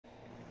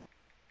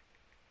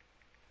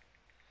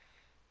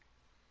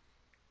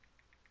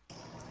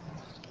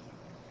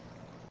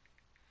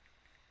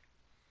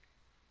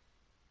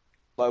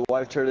my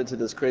wife turned into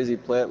this crazy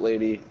plant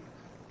lady.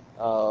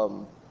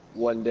 Um,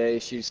 One day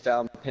she's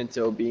found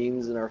pinto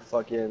beans in her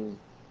fucking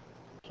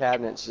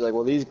cabinet. She's like,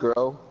 "Well, these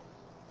grow."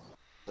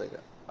 Like,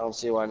 I don't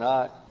see why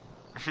not.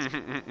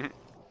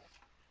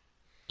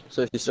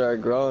 So she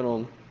started growing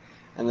them,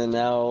 and then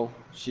now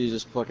she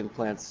just fucking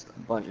plants a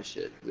bunch of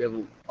shit. We have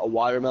a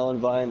watermelon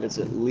vine that's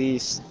at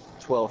least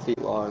 12 feet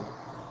long.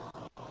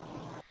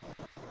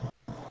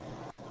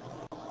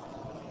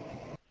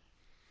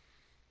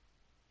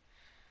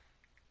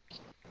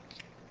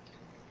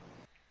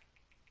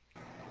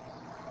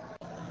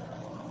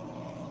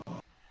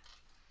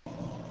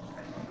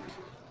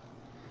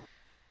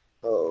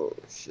 Oh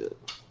shit.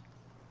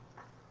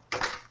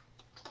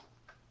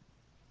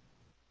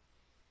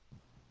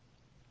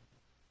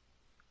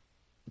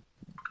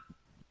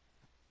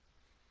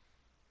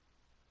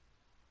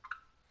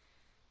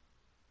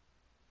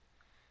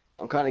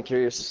 I'm kind of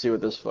curious to see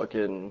what this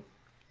fucking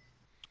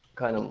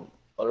kind of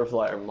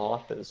butterfly or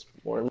moth is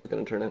worm is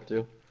gonna turn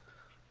into.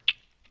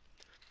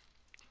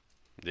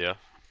 Yeah,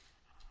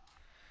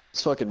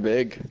 It's fucking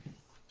big.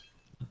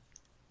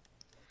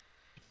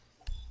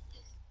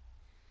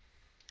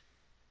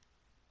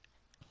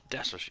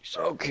 that's what she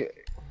said. Okay.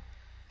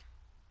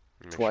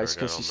 Make sure I Twice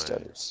got because all she my,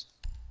 stutters.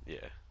 yeah,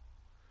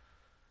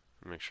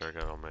 make sure I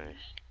got all my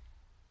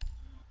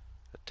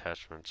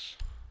attachments.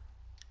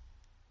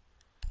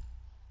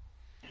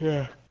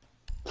 Yeah.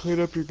 Clean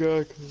up your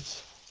guy,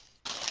 cause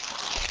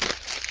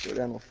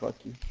Showdown will fuck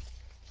you.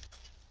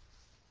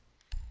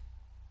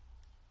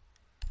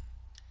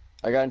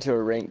 I got into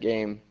a ranked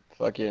game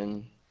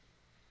fucking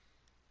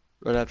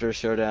right after a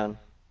showdown,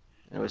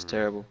 and it was Mm,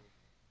 terrible.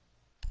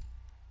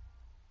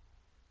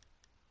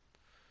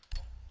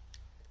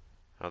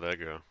 how'd that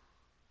go?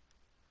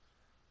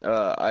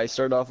 I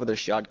started off with a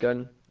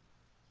shotgun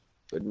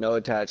with no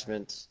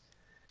attachments,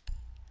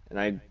 and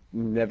I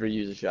never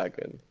use a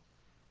shotgun,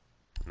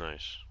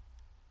 Nice.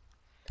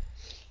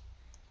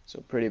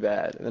 so pretty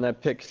bad. And then I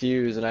pick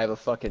fuse, and I have a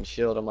fucking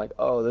shield. I'm like,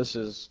 oh, this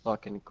is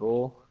fucking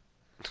cool.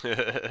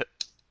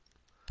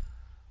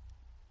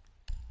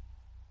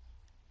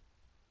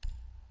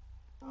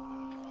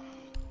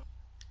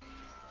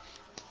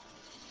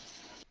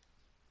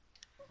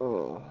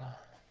 Oh.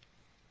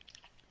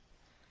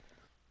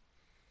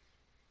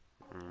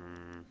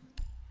 mm,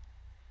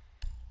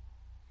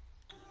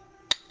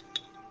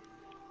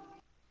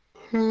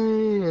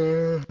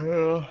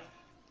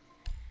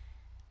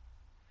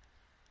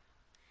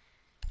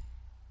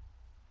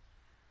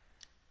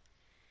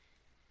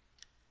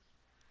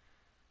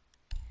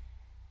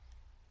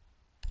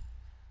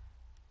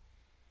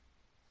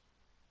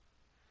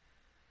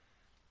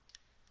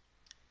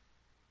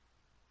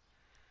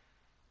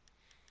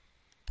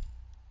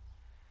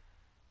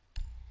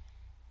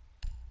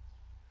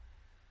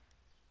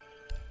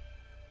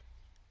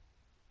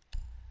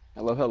 I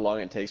love how long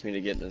it takes me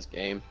to get in this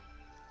game.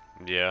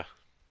 yeah.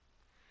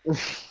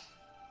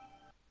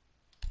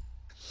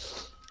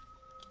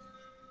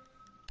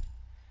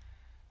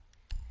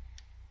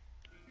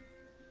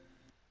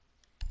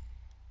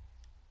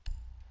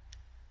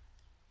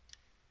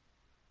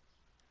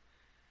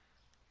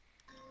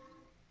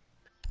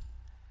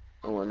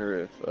 I wonder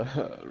if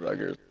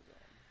Ruggers,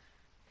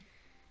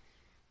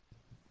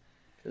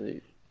 cause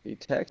he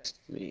texted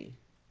me.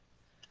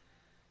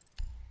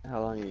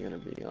 How long are you gonna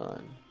be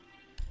on?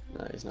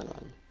 No, he's not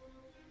on.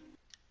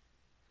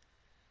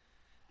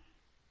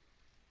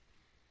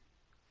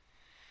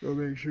 I'll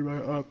make sure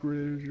my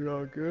operators are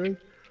all good.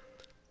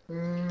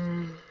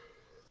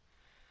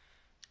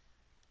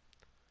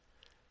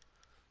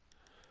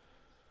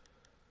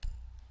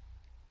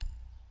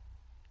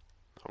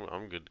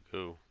 I'm good to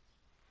go.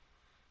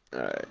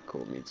 Alright,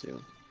 cool, me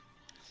too.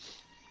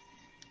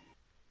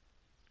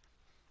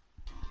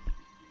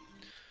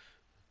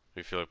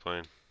 You feel like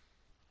playing?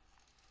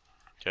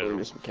 We're gonna Casual?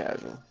 do some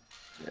casual.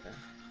 Yeah.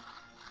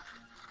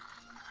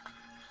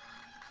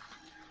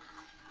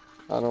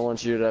 I don't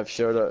want you to have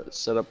show to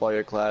set up all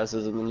your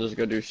classes and then just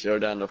go do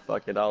showdown to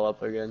fuck it all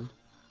up again.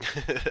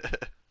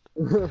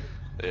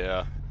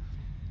 Yeah.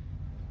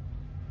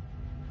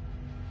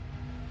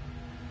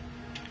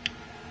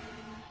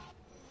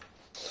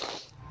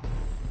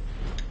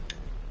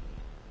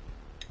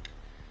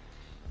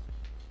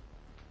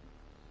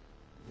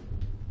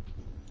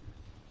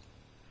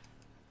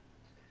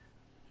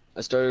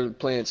 I started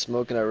playing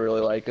Smoke and I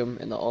really like him,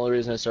 and the only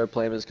reason I started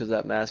playing him is because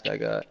that mask I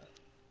got.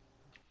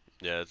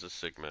 Yeah, it's a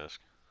sick mask.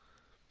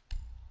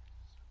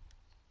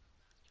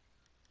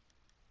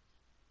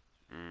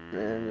 Mm,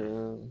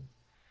 And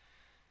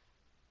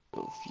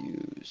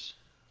fuse.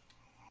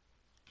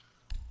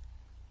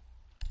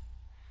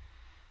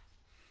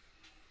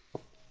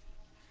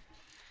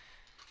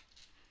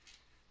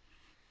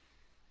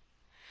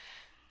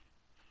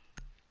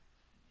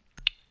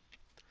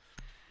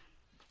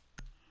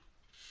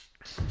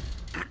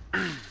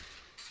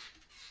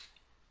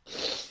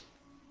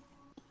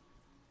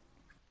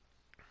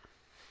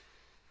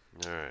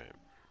 alright.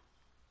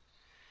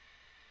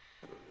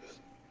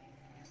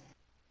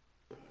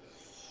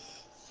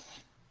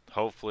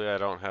 Hopefully I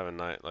don't have a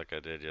night like I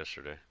did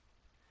yesterday.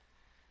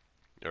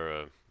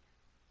 Or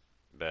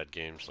bad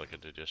games like I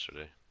did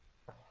yesterday.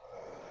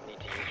 Need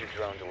to use your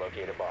drone to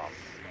locate a bomb.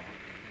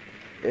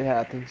 It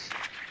happens.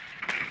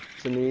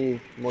 To me,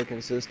 more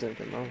consistent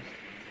than most.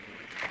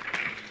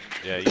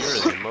 Yeah,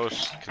 you're the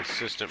most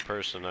consistent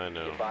person I Be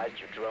know. advised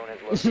your drone has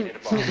located a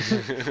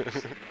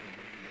bomb.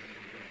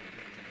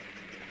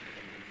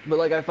 But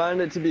like, I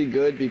find it to be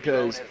good Drone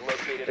because has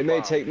located a it may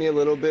bomb. take me a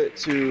little bit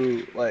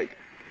to like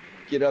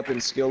get up in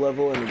skill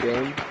level in the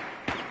game,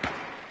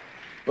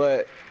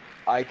 but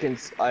I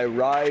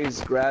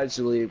rise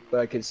gradually, but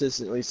I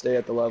consistently stay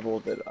at the level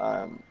that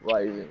I'm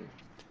rising.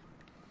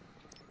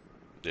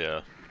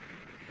 Yeah.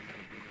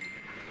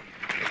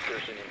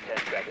 Insertion in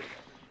 10 seconds.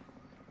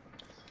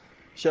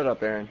 Shut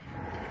up, Aaron.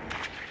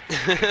 In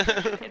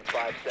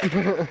 5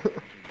 seconds.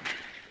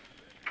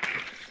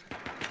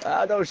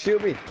 Ah, don't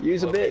shoot me.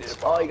 Use a Located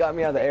bitch. bomb. Oh, he got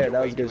me out of the air. Make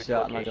That your was a way good to its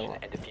shot. I'm not location gonna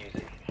and defuse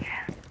it.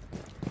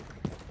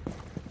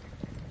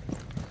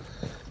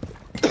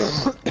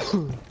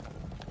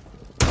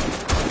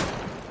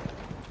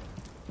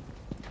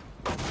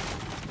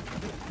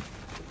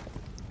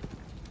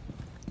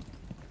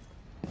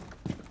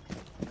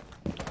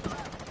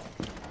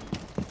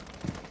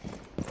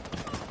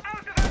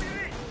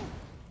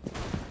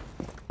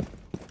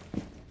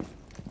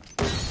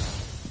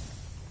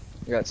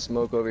 I got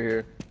smoke over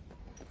here.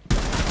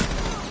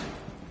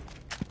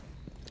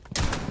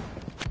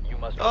 You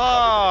must recover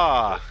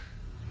Ah!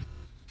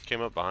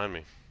 Came up behind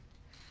me.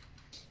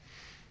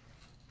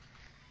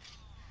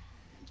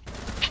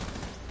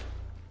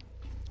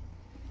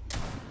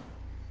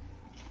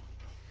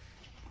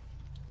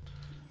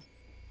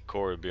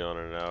 Corey would be on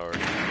in an hour.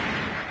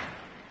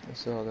 I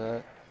saw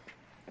that.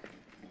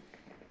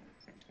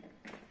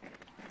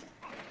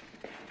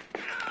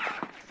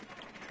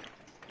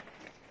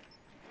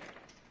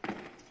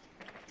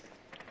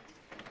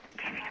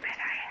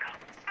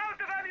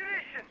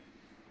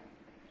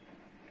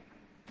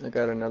 I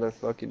got another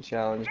fucking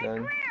challenge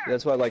done.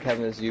 That's why I like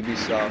having this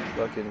Ubisoft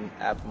fucking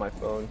app on my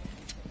phone.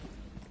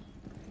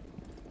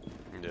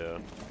 Yeah.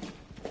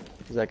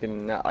 Cause I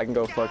can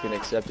go fucking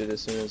accept it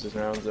as soon as this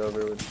round's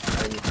over. I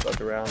can just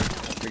fuck around,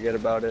 forget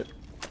about it.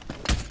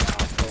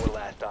 the 4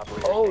 last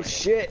operators Oh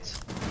standing. shit!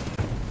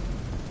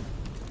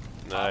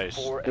 Nice.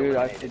 4 Dude,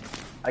 eliminated.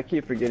 I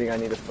keep forgetting I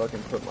need to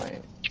fucking put my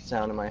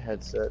sound in my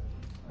headset.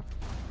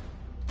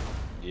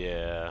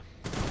 Yeah.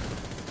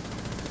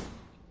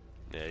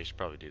 Yeah, you should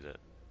probably do that.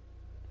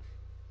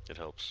 It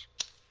helps.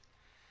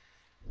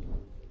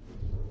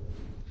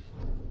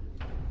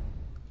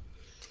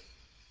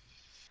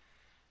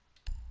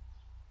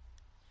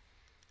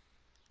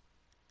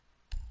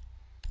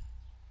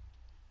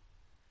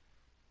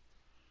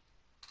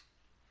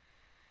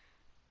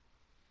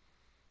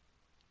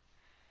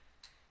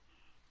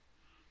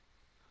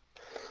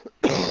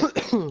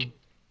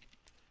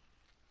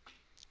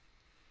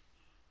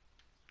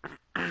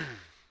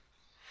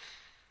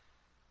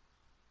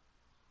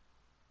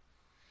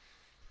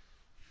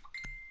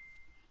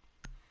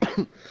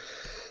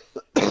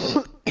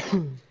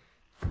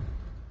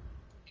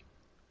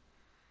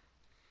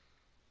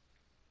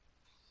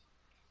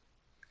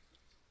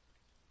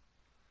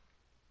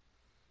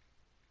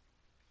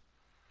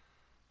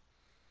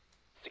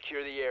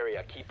 Secure the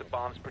area. Keep the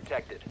bombs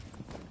protected.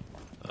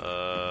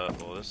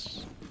 Well,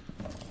 this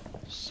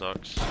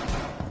sucks.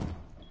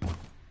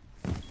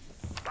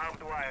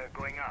 Barbed wire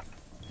going up.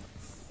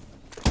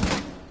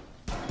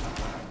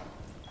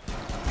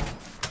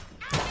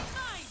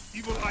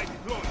 Evil eye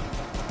deployed.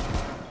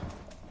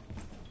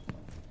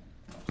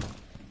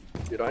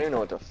 Dude, I don't even know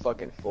what to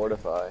fucking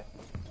fortify.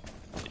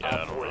 Yeah,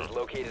 I Op 4 has don't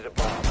know. located a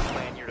bomb.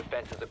 Plan your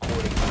defenses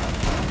accordingly.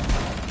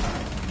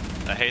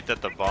 I hate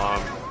that the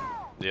bomb,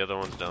 the other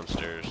one's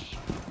downstairs.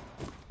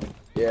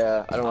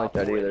 Yeah, I don't like Op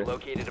that 4 has either.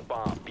 located a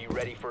bomb. Be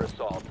ready for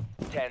assault.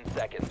 10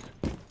 seconds.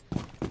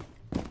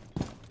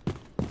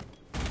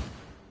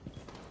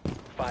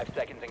 5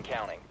 seconds and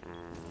counting.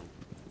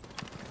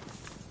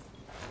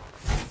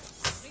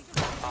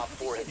 Op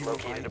 4 has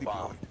located a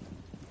bomb.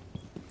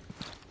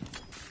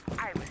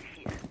 I was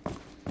here.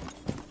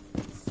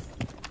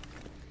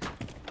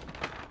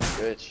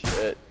 Good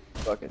shit.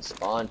 Fucking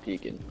spawn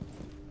peeking.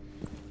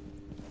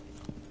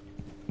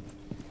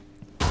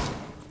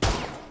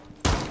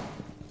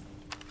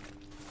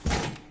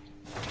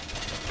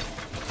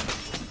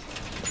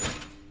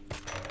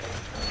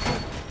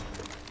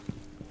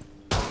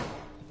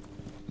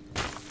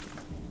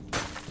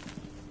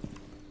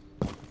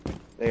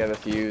 They have a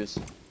fuse.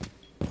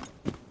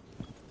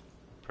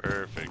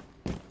 Perfect.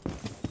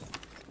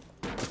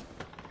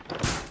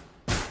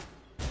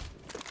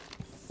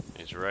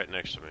 He's right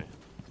next to me.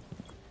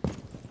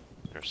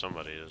 Or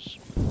somebody is.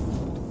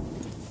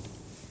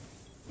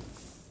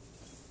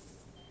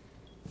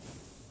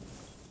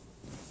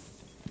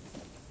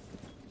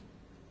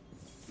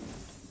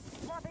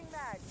 Swapping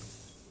mag.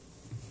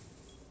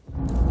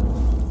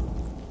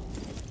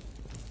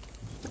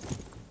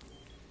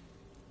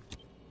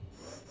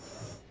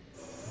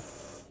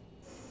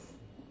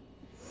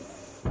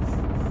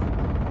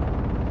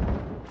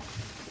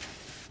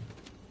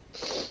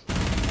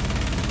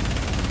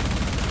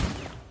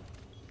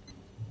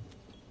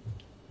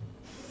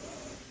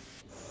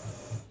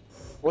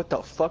 What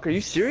the fuck? Are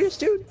you serious,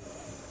 dude?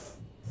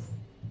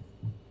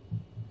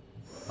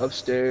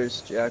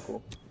 Upstairs,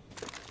 Jackal.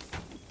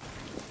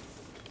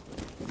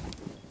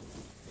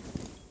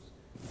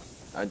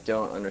 I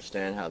don't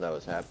understand how that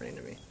was happening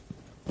to me.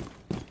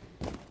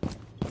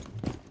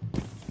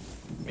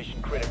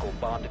 Mission critical.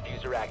 Bomb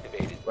diffuser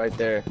activated. Right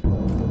there.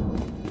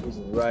 He's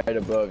right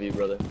above you,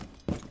 brother.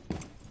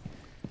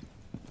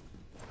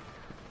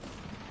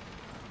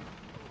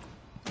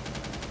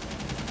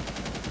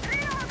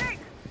 Reloading!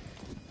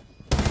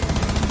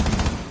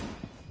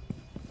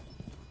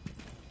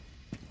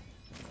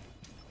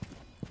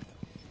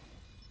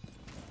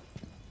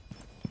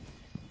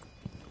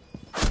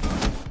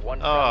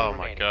 One Oh friendly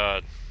my remaining.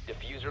 god.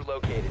 Diffuser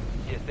located.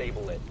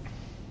 Disable it.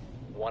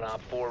 One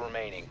op 4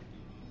 remaining.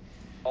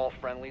 All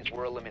friendlies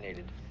were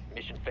eliminated.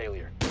 Mission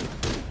failure.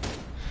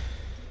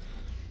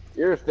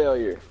 You're a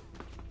failure.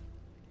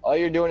 All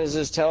you're doing is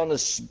just telling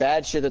us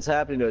bad shit that's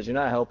happening to us. You're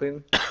not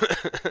helping.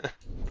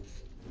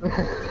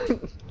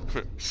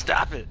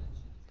 Stop it.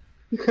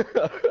 Maybe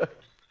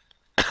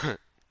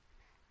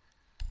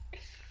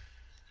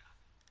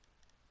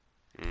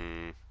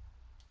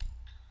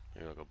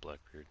I'll go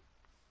Blackbeard.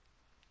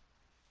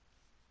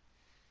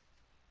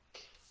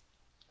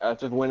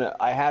 After when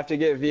I have to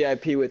get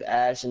VIP with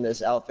Ash in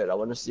this outfit. I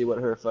want to see what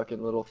her fucking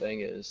little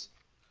thing is.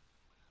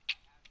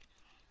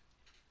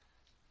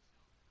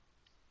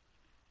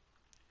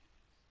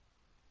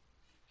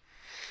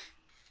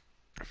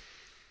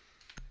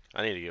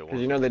 I need to get one.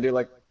 Cause you know they do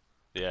like.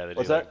 Yeah, they do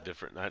What's like that?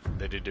 different.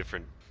 They do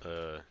different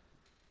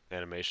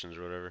animations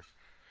or whatever.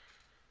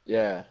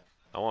 Yeah.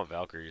 I want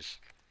Valkyries.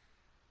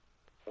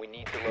 We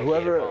need to locate a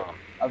Whoever, bomb.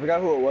 I forgot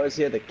who it was.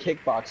 He had the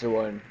kickboxer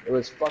one. It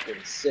was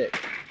fucking sick.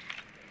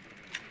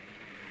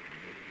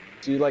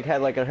 She like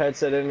had like her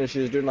headset in and she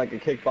was doing like a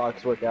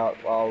kickbox workout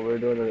while we were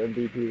doing an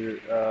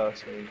MVP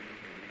stream.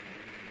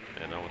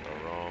 And I went the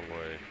wrong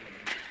way.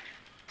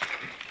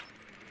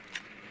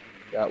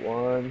 Got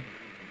one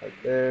right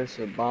there.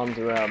 So bombs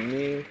around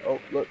me. Oh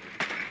look,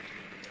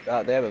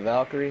 God, they have a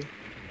Valkyrie.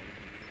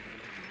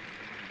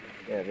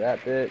 They have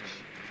that bitch.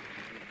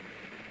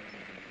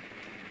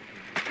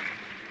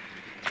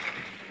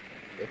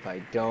 If I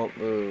don't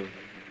move,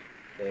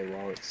 they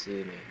won't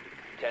see me.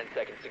 10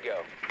 seconds to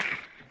go.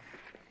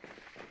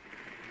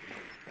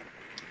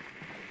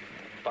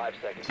 5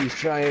 seconds. She's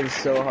trying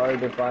so hard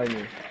to find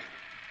me.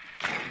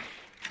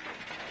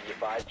 Be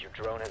advised your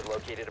drone has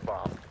located a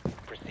bomb.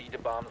 Proceed to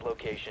bomb's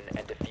location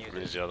and defuse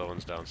There's it. the other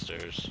one's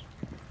downstairs.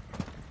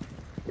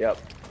 Yep.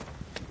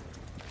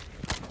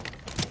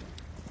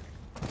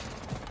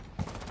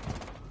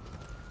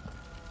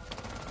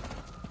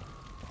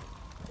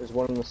 There's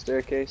one on the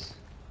staircase.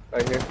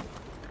 Right here.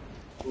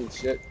 Oh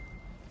shit.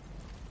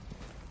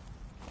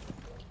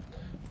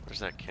 Where's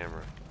that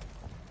camera?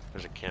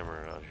 There's a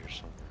camera out here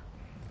somewhere.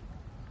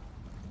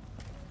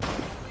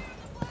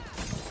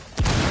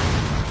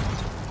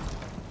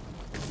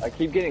 I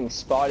keep getting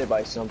spotted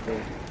by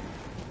something.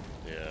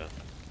 Yeah.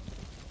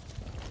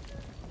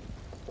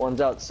 One's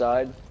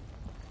outside.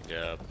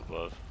 Yeah, up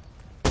above.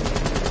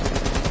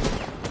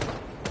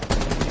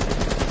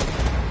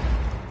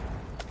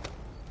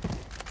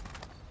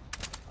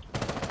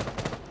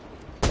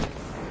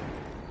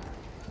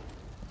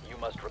 You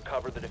must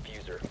recover the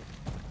diffuser.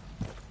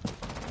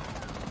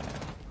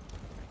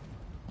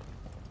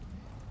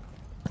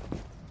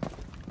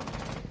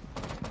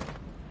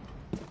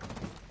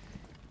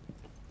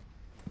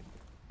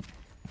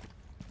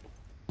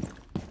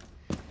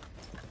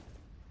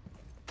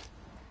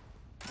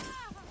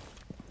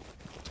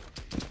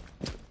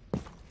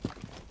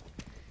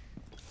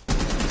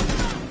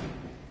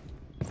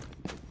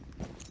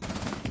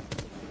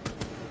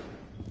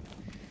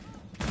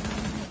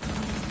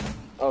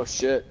 Oh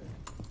shit.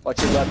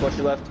 Watch your left, watch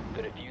your left.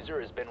 The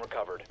diffuser has been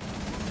recovered.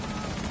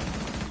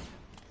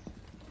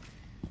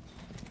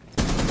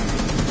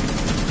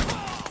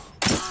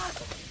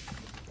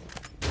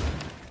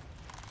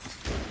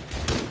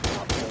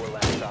 Op 4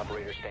 last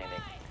operator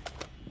standing.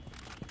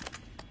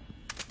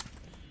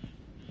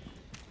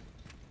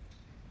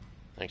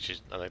 I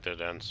think they're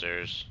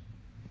downstairs.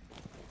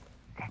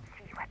 Let's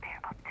see what they're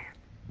up to.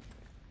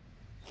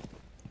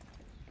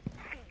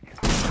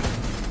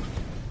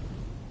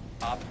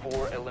 Op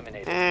 4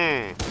 eliminated.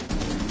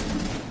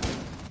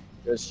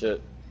 Good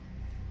shit.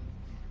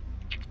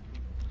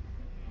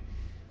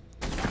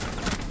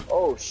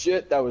 Oh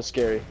shit, that was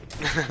scary.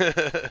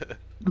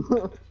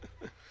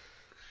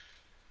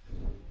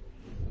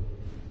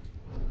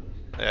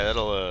 Yeah,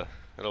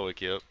 that'll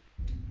wake you up.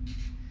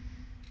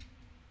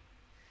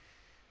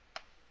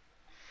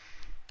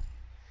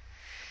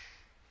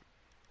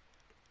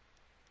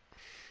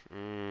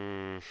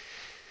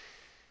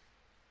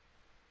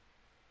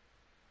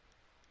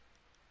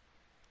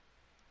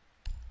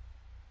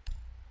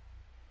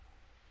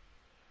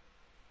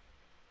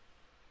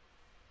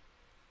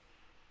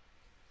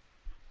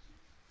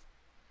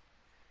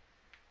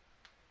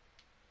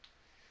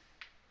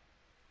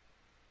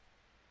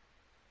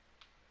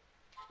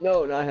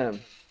 No, not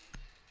him.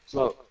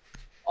 Smoke.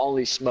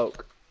 Only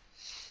smoke.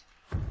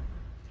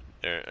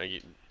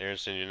 Aaron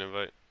send you an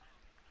invite?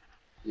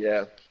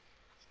 Yeah.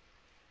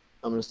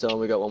 I'm just telling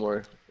him we got one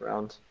more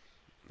round.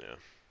 Yeah.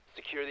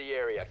 Secure the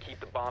area. Keep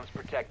the bombs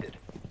protected.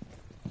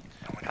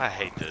 I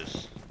hate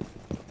this.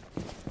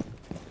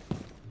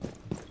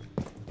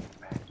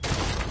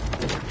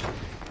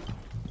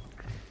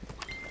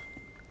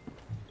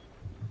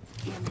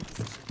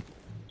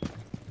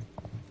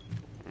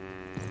 I'm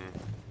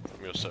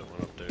gonna set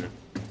one up there.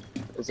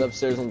 It's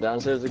upstairs and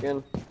downstairs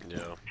again? Yeah.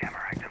 Jammer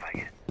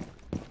activated.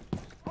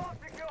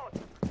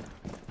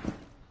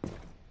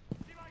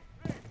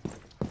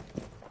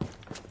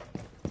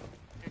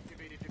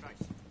 Activated device.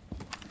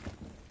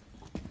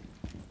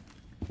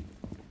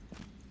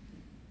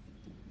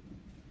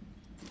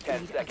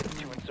 10 seconds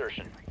to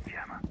insertion.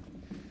 Jammer.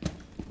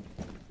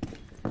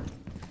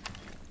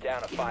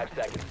 Down to 5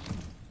 seconds.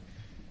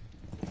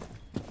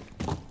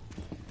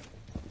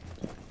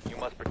 You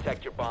must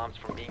protect your bombs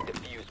from being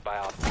defused by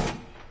hostiles.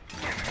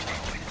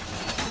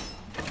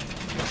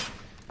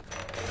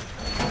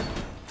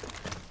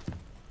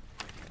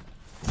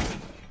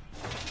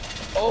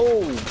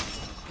 Oh!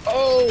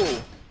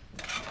 Oh!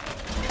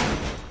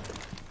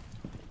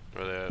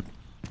 Where they at?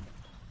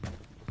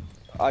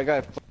 I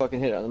got fucking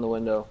hit on the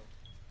window.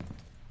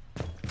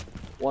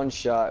 One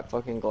shot,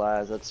 fucking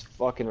glass. That's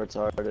fucking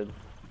retarded.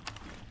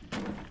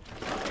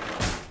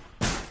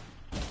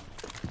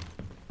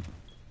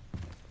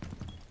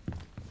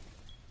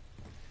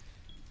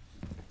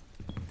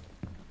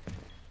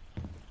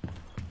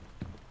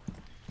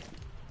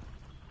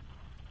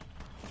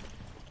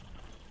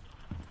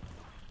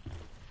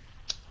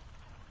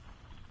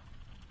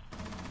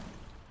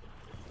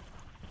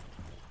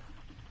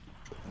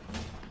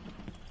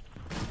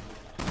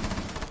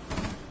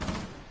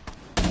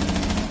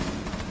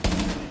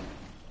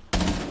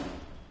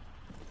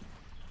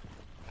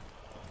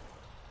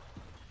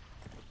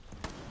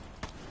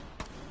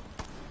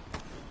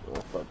 Oh,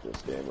 fuck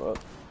this game up.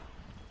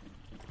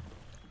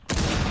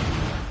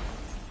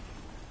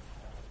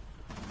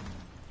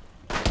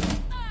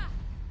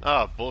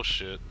 Ah,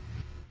 bullshit.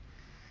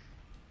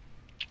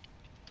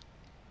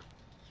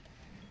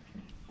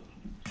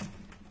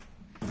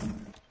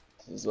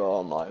 This is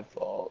all my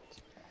fault.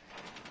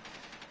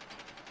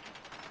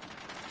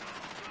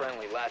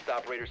 Friendly, last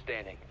operator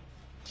standing.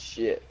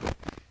 Shit.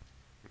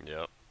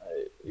 Yep.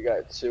 You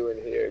got two in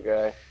here,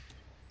 guy.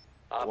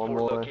 Op One 4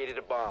 more. located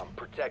a bomb.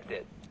 Protect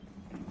it.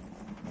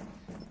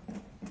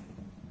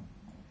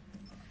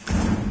 All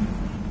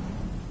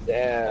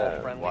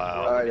Damn. friendlies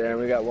Wow. were Alright, eliminated. Aaron,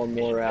 we got one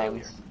more Mission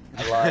round. failure.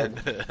 I lied.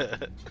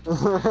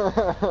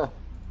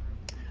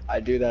 I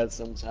do that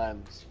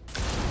sometimes.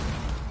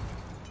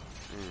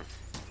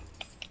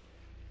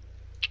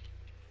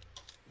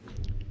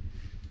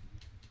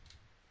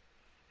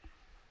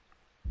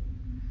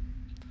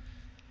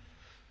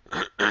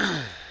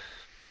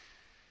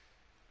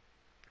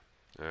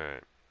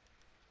 Alright.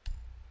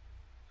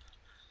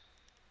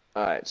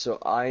 Alright, so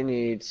I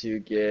need to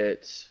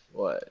get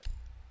what?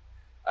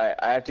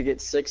 I have to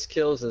get 6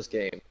 kills this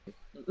game.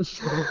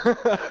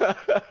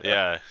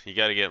 Yeah, you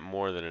gotta get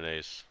more than an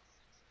ace.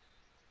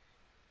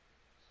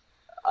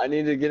 I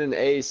need to get an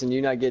ace and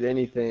you not get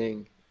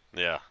anything.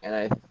 Yeah. And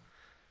I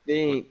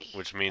think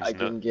Which means I no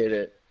can get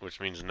it.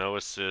 which means no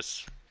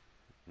assists,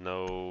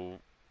 no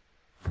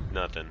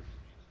nothing.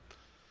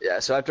 Yeah,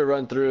 so I have to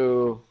run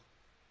through.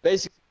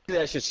 Basically,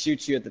 I should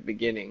shoot you at the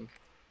beginning.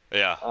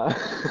 Yeah.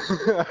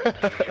 Use your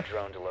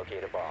drone to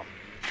locate a bomb.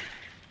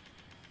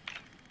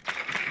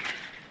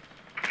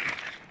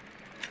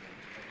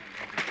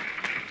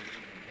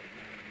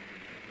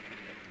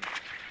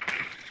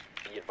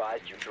 Be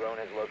advised your drone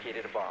has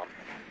located a bomb.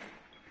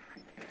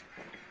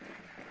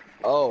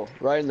 Oh,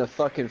 right in the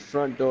fucking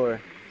front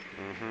door.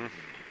 Mm-hmm.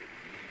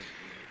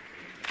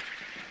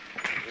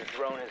 Your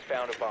drone has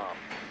found a bomb.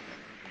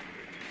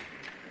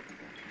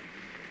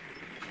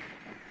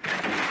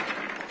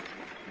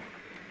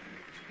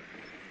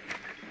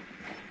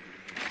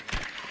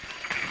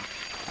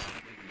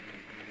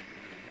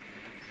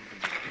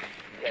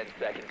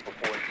 Seconds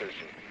before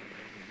insertion.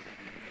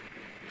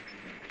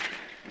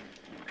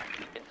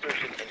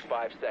 Insertion in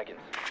 5 seconds.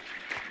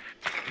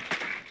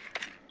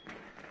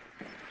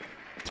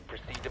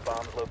 Proceed to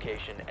bomb's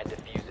location and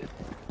defuse it.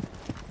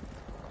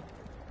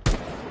 The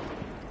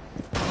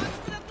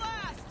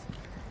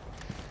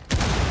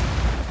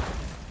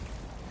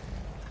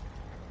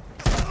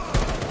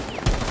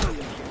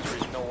diffuser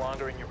is no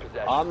longer in your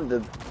possession. I'm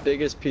the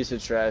biggest piece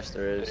of trash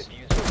there The is.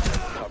 diffuser has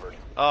been recovered.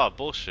 Oh,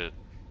 bullshit.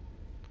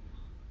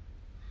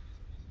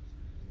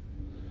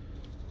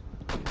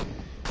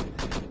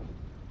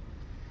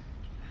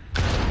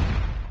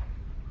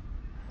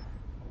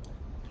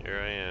 Here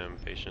I am,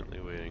 patiently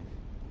waiting.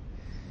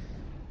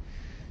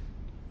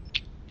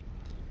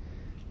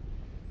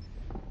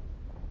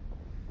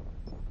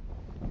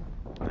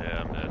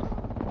 Yeah, I'm dead.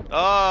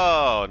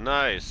 Oh,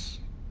 nice.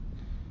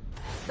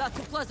 Not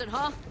too pleasant,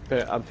 huh?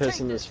 I'm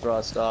pissing this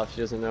Frost off. She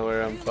doesn't know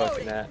where I'm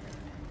fucking at.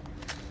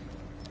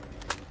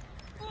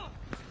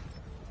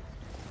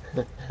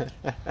 The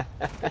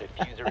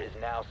diffuser is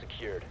now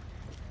secured.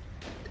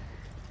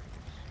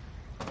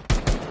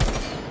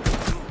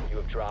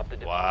 drop the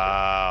diffuser.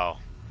 Wow.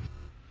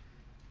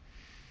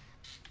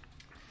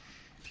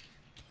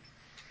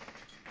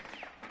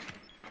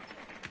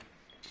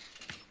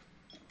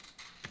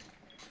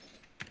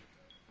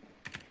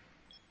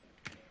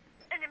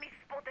 Enemy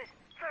spotted.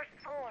 First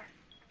floor.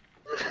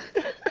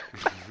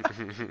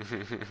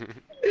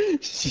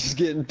 She's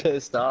getting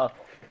pissed off.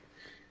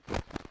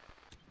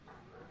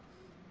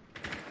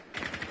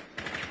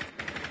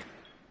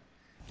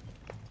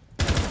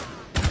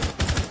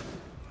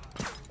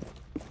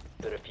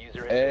 The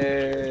diffuser has been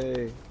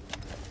Hey,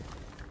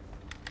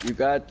 you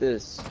got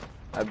this.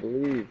 I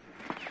believe.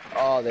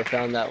 Oh, they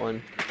found that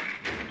one.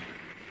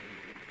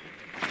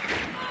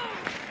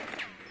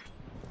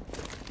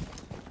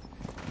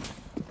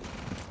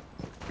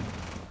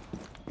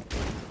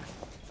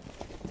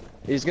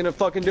 He's gonna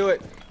fucking do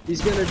it.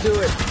 He's gonna do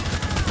it.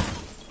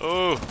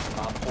 Oh.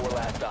 Op 4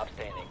 last stop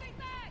standing.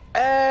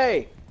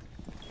 Hey!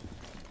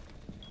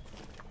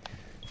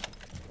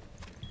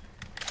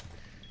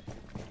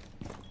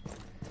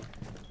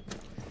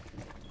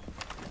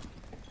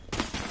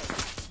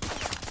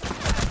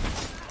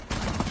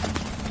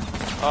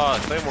 Oh,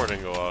 Claymore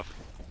didn't go off.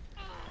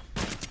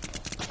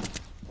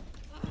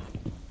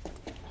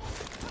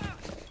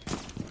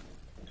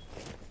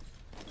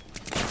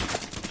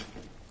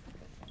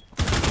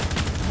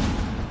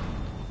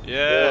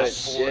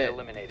 Yes. Four Shit.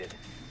 eliminated.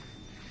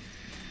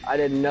 I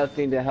did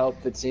nothing to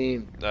help the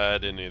team, I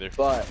didn't either.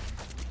 but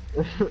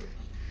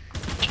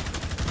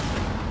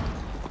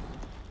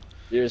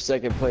you're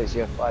second place. You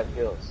have 5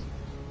 kills.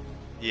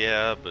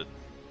 Yeah, but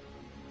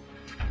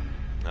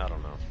I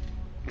don't know.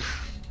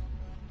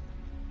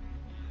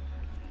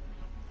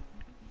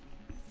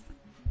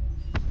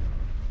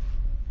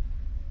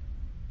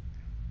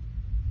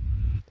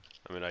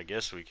 I mean, I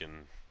guess we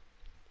can.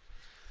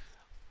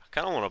 I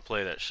kind of want to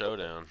play that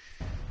showdown.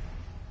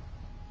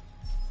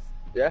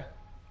 Yeah,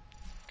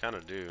 Kind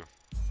of do.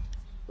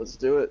 let's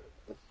do it.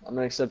 I'm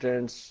gonna accept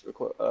Aaron's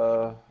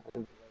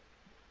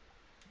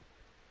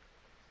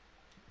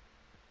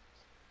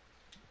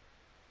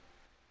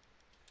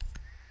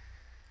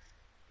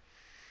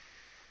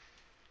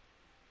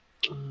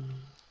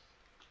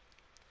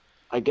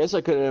I guess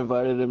I could have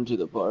invited him to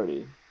the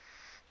party.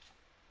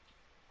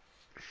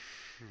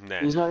 Nah.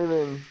 He's not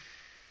even.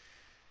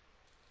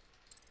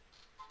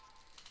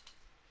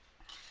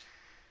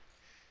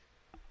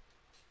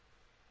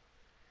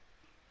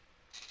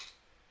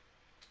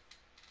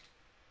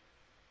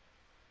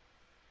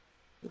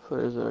 The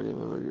players already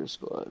member of your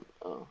squad.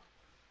 Oh.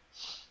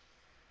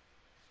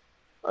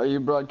 Are you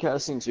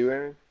broadcasting too,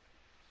 Aaron?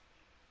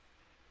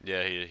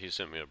 Yeah, he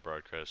sent me a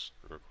broadcast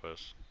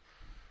request.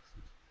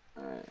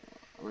 Alright,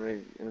 I'm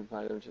gonna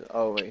invite him to.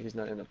 Oh wait, he's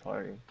not in the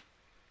party.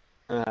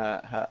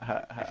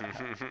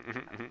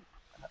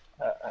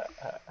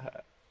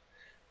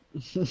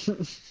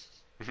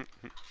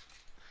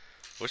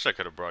 Wish I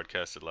could have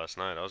broadcasted last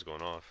night. I was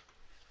going off.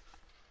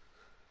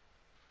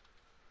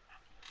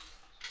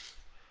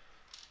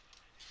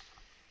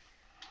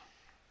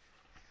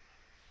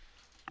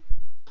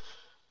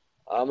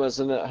 I must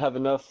have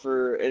enough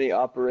for any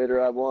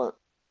operator I want.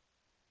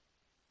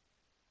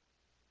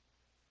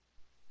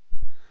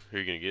 Who are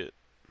you gonna get?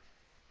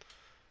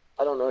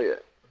 I don't know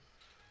yet.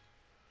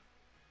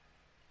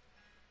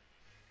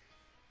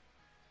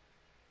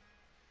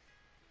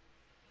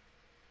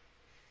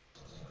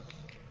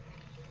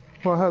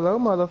 Well, hello,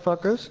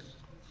 motherfuckers.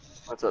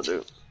 What's up,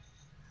 dude?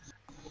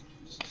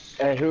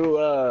 Hey,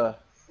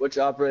 which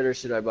operator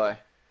should I buy?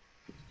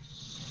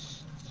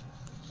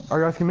 Are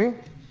you asking me?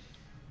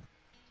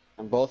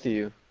 And both of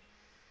you.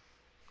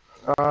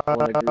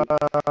 One agree.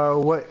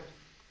 What?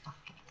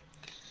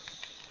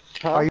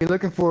 Huh? Are you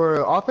looking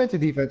for offense or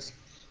defense?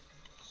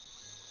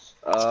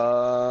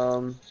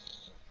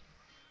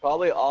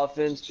 Probably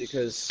offense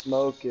because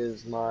smoke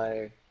is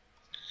my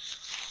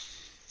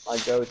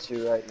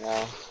go-to right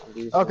now. On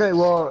defense. Okay,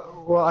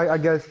 well, I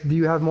guess, do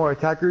you have more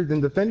attackers than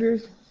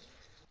defenders?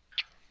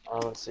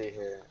 Let's see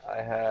here.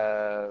 I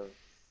have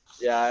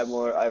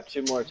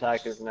 2 more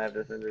attackers than I have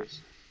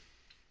defenders.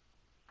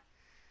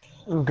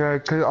 Okay,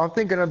 because I'm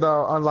thinking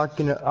about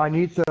unlocking it.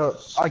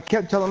 I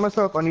kept telling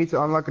myself I need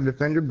to unlock a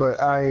defender,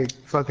 but I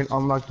fucking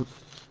unlocked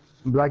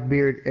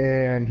Blackbeard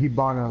and he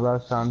bonded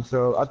last time.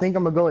 So I think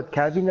I'm gonna go with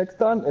Kazi next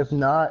time, if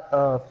not,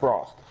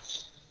 Frost.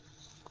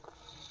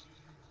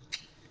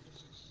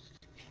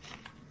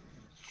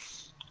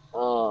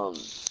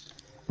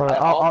 But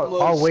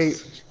I'll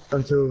wait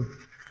until.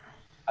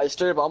 I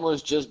straight up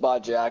almost just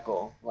bought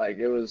Jackal. Like,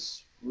 it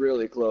was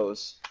really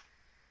close.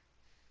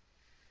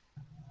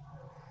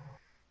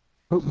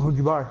 Who'd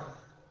you buy?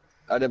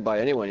 I didn't buy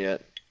anyone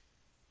yet.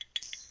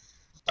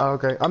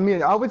 Okay, I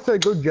mean, I would say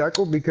go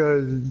Jackal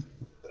because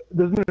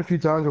there's been a few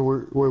times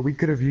where we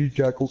could have used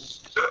Jackal.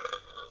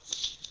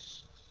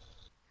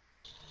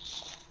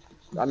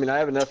 I mean, I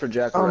have enough for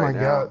Jackal Oh right my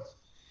now. god.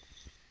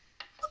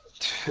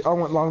 I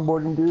went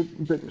longboarding,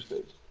 dude. Big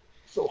mistake.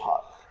 So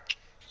hot.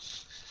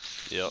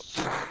 Yep.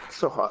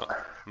 So hot.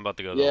 I'm about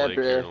to go to the Yeah, lake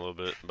here in bruh. a little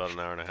bit, about an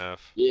hour and a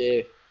half.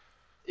 Yeah.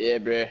 Yeah,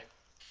 bruh.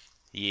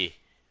 Yeah.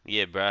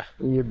 Yeah, bruh.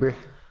 Yeah, bro.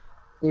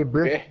 Hey,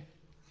 Brick.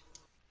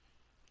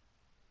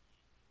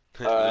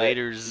 Okay. Alright,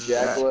 Laters.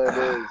 Jackal it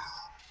is.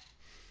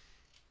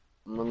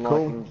 I'm Cool.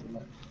 unlocking.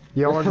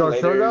 Y'all want to go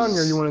showdown, or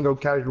Laters. you want to go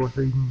casual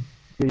so you can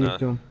get used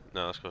to him?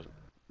 No, let's go.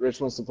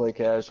 Rich wants to play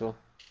casual,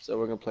 so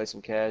we're gonna play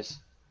some cash.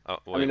 Oh,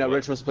 wait, I mean, no, what?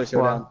 Rich wants to play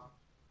showdown.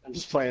 I'm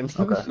just playing.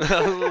 Okay.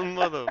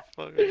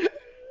 Motherfucker.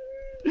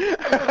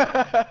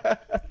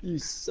 You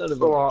son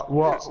of a.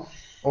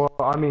 Well,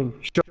 I mean,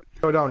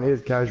 showdown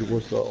is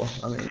casual, so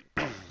I mean,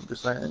 I'm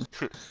just saying.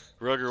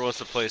 Rugger wants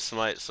to play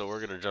Smite, so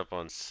we're gonna jump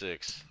on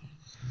 6.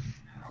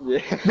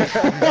 Yeah.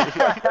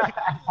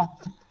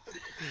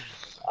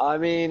 I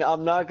mean,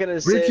 I'm not gonna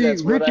say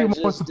that's what Richie I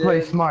wants just to play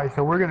did, Smite,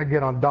 so we're gonna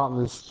get on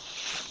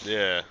Dauntless.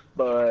 Yeah.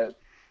 but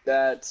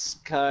that's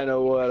kind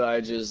of what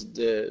I just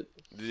did.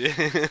 Yeah.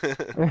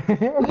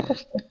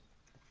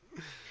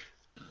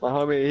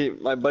 My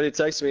buddy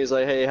texted me. He's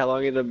like, "Hey, how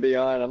long are you gonna be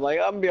on?" I'm like,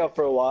 "I'm gonna be on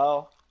for a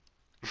while."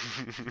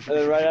 And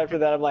then right after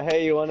that, I'm like,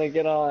 "Hey, you wanna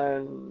get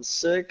on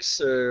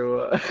 6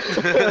 or what?"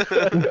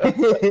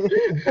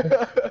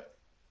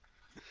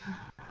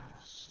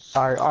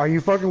 Are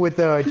you fucking with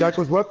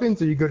Jackal's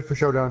weapons, or you good for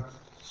showdown?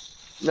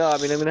 No, I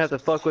mean, I'm gonna have to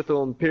fuck with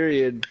them,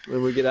 period,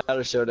 when we get out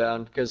of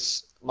showdown,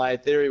 because my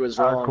theory was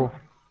wrong. Alright, cool.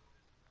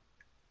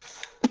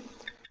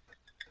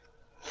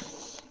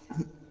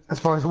 As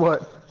far as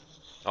what?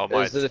 Oh,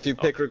 my. Is that if you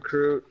pick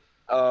recruit,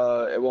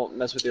 it won't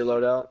mess with your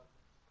loadout,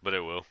 But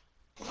it will.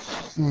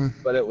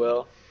 but it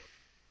will.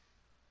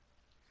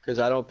 Because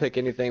I don't pick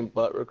anything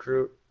but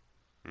recruit.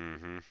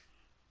 Mm-hmm.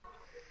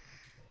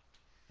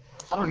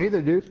 I don't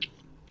either, dude.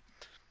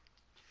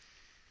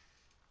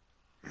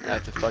 I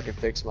have to fucking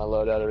fix my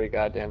loadout every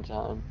goddamn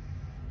time.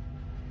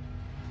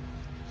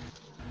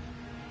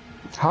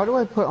 How do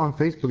I put on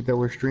Facebook that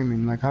we're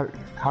streaming? Like,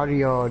 how do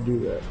y'all do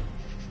that?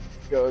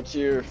 Go to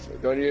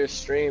your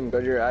stream,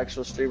 go to your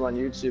actual stream on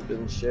YouTube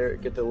and share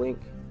it, get the link.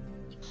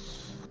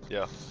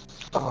 Yeah.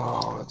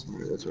 Oh, that's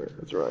right.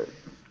 That's right.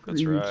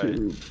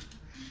 YouTube.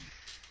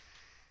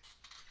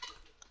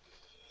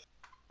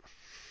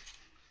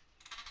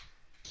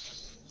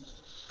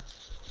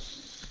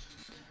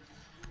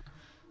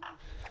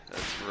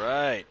 That's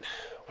right.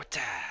 What the?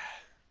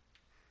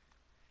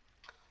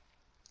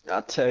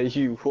 I'll tell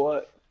you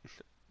what.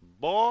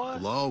 Boy.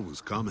 The law was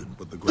coming,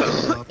 but the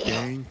ground up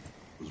gang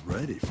was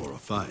ready for a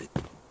fight.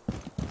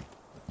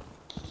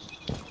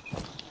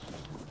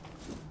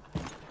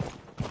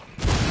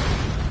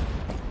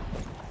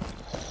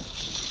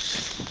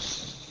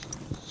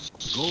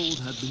 Gold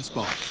had been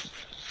spotted.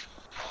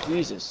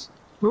 Jesus.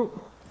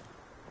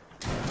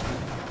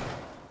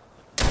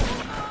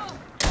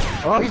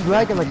 Oh, he's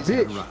lagging like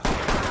bitch.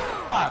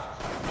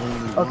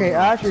 Okay,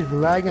 Ash is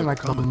lagging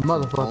like a Coming from all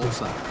motherfucker.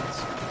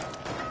 sides.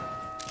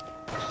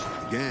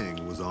 The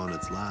gang was on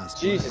its last.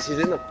 Jesus, he's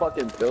in the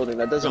fucking building.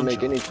 That doesn't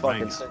make any Gunshots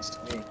fucking rang sense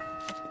to me.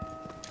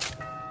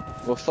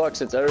 Well, fuck,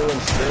 since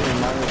everyone's streaming,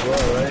 mine as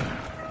well, right?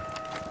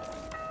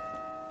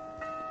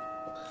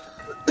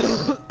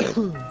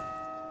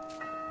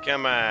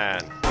 Come on.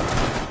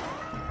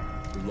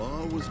 The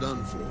law was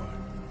done for.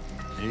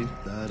 Ain't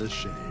that a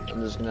shame?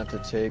 I'm just gonna have to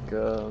take,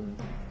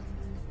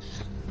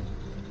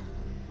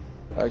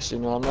 Actually,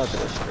 no, I'm not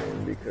gonna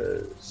stream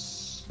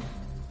because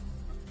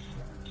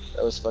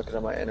that was fucking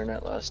up my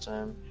internet last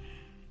time.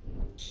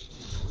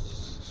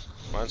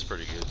 Mine's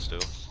pretty good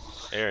still.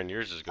 Aaron,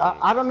 yours is going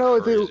I don't know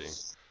if crazy.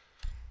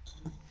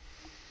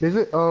 Is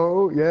it?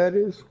 Oh, yeah, it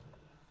is.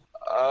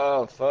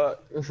 Oh,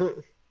 fuck.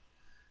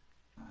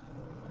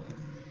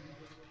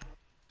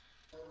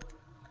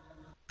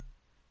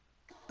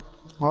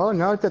 Oh,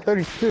 now it's at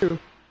 32.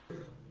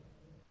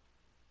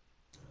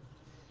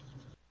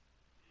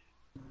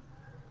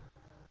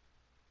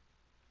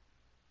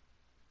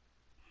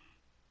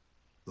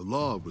 The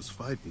law was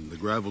fighting the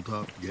gravel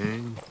top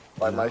gang.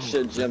 Like, my in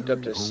shit our jumped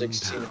up to very own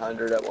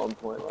 1600 at one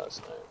point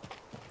last night.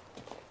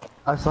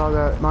 I saw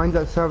that. Mine's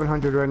at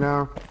 700 right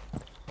now.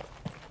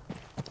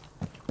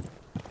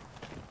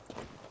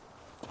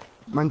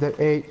 Mine's at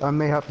 8. I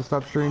may have to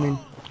stop streaming.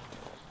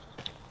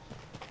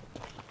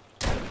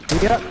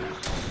 Yep.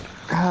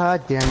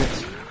 God damn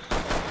it.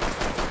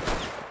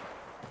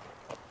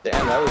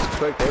 Damn, that was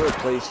quick. They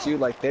replaced you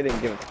like they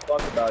didn't give a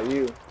fuck about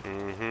you.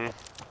 Mm-hmm.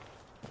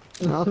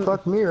 No,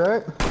 fuck me,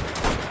 right?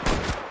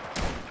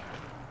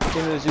 As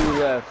soon as you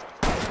left,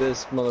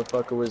 this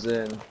motherfucker was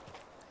in.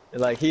 They're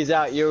like, he's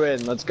out, you're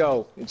in. Let's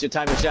go. It's your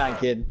time to shine,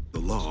 kid. The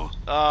law.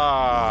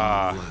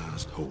 Ah.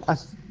 Last hope.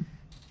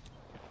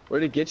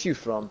 Where'd it get you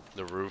from?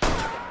 The roof.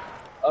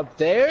 Up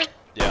there?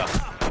 Yeah.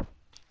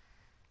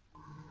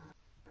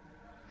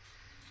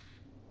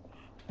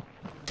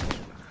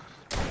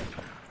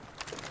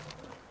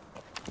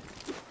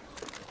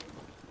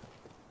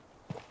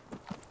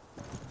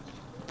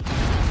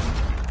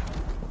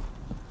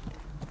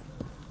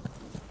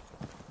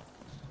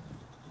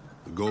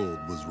 The gold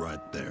was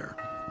right there.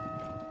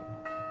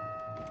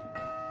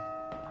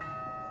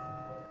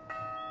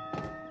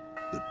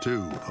 The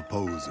two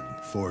opposing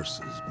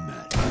forces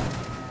met.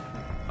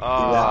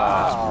 Ah.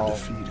 Wow. Were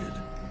defeated.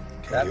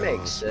 That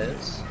makes Chaos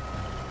sense.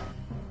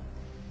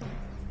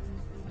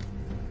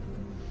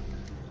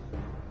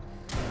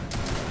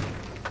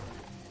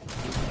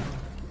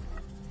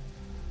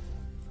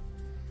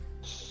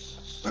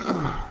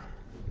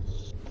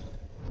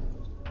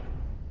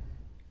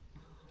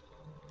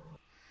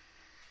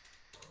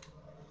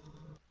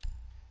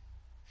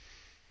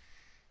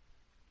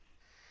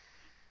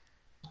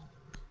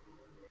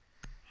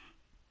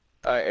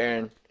 Alright,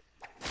 Aaron.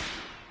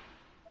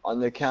 On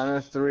the count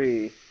of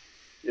 3,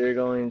 you're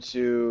going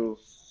to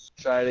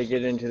try to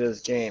get into this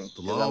game. The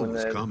 'cause law I'm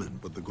was gonna coming,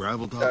 but the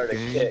gravel top start a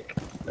gang kick.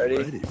 Ready?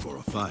 ready for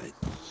a fight.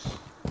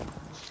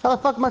 How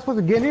the fuck am I supposed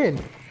to get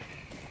in?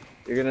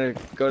 You're gonna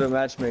go to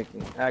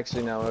matchmaking.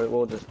 Actually, no,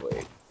 we'll just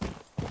wait.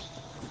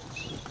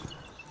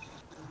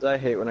 'Cause I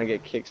hate when I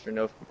get kicks for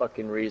no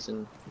fucking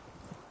reason.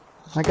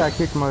 I got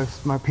kicked. My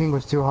ping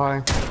was too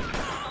high.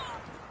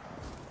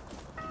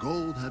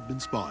 Gold had been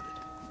spotted.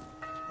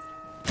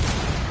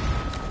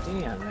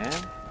 Damn, man.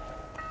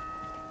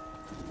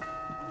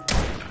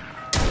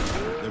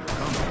 They were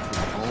coming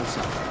from all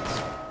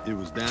sides. It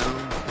was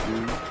down,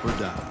 do, or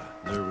die.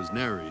 There was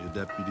nary a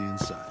deputy in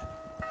sight.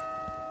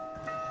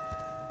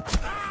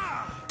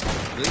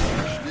 They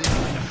rushed in,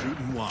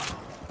 shooting wild.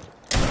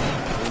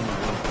 Only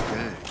one of the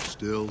gang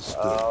still stood.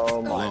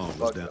 Oh The my law was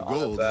fucking down. on the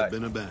Gold had back.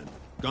 been abandoned.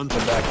 Go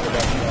Gunshot. back, go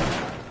back, go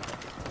back.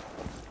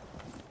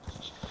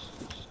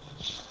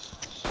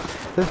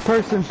 This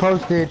person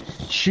posted,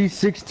 she's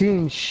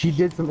 16, she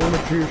did some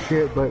immature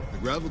shit, but The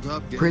gravel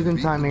top gang prison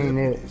beat time the ain't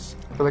it. deputies.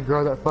 For the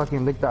girl that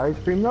fucking licked the ice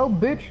cream. No,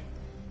 bitch.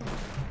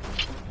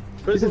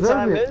 Prison deserves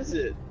time it. is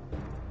it?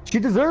 She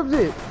deserves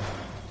it.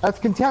 That's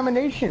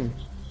contamination.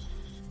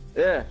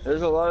 Yeah,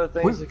 there's a lot of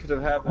things that could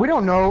have happened. We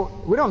don't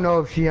know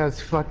if she has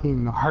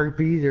fucking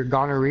herpes or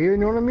gonorrhea, you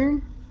know what I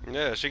mean?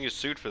 Yeah, she can get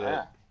sued for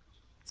that.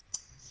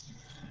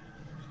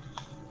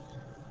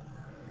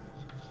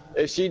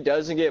 If she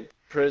doesn't get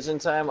prison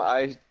time,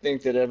 I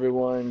think that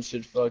everyone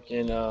should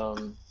fucking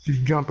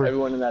Just jump her.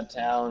 everyone in that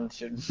town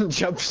should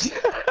jump.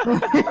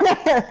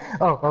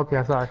 Oh,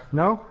 okay, sorry.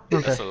 No?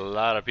 Okay. That's a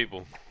lot of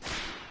people.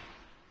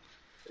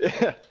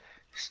 Yeah.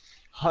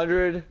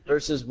 100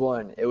 versus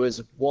 1. It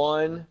was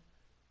 1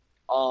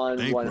 on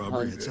Bank robbery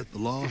 100. had set the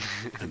law,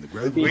 and the We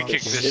gravel beat top the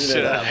kicked this shit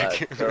shit out out of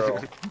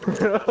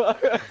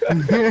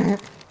that girl.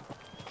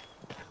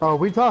 Oh,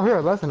 we taught her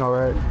a lesson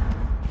alright.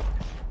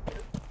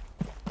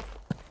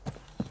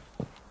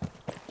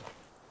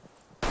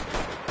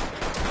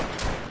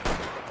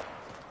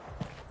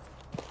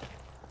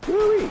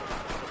 Woo-wee.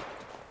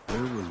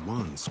 There was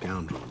one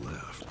scoundrel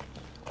left.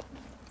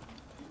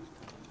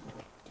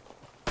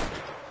 The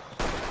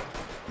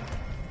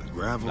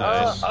gravel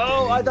Nice. top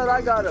Oh, I gang thought I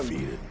was got him.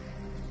 defeated.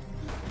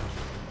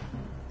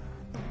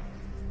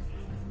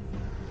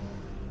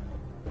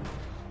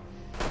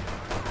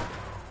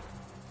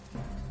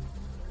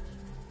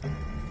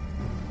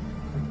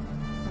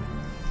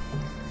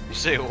 You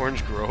say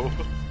Orange Grove?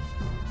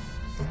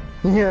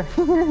 Yeah.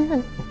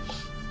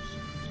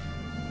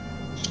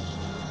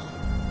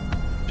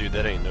 Dude,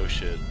 that ain't no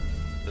shit.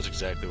 That's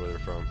exactly where they're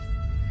from.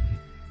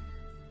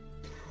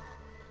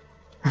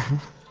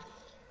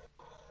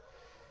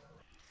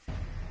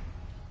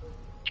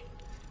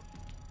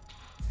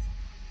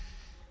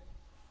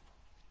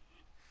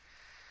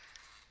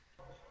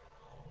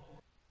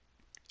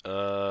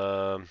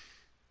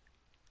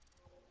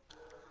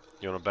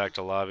 You wanna back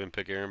to lobby and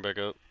pick Aaron back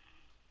up?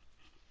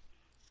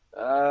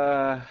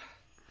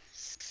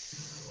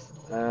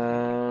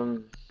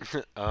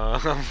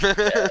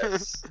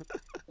 Yes.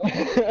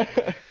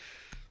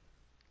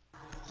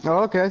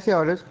 Oh, okay, I see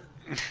how it is.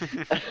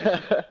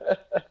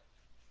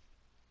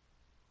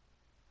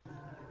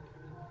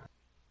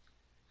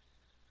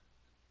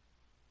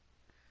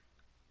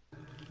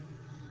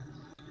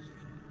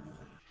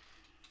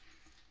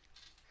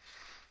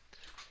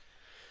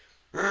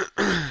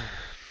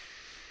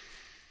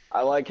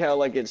 I like how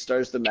like it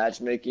starts the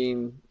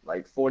matchmaking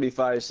like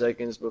 45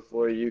 seconds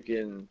before you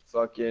can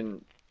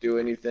fucking do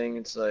anything.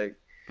 It's like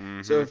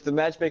so if the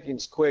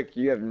matchmaking's quick,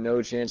 you have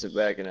no chance of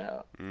backing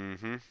out.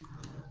 Mm-hmm.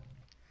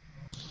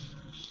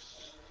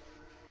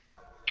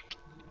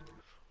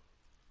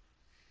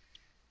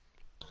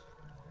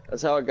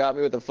 That's how it got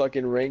me with the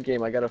fucking rank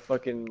game. I got a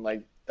fucking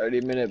like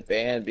 30-minute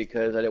ban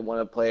because I didn't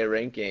want to play a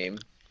rank game.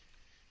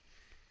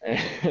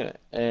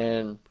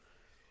 And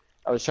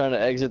I was trying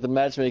to exit the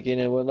matchmaking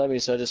and it wouldn't let me,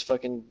 so I just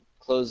fucking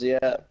closed the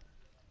app.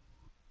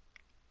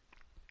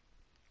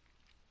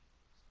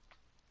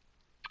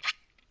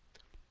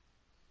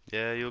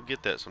 Yeah, you'll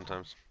get that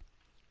sometimes.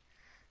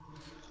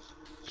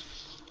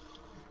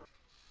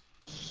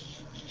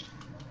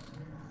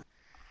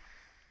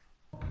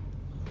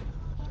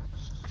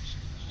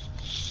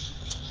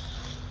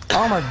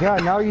 Oh my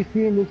god, now you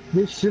seeing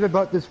this shit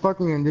about this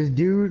fucking this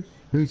dude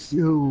who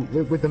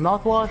with the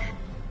mouthwash?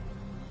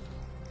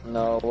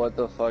 No, what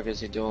the fuck is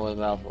he doing with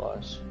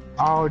mouthwash?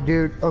 Oh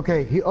dude,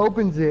 okay, he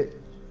opens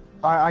it.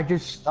 I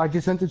just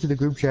sent it to the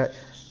group chat.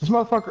 This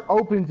motherfucker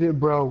opens it,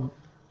 bro.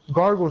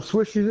 Gargles,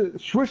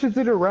 swishes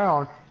it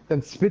around,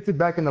 then spits it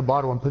back in the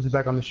bottle and puts it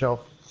back on the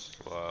shelf.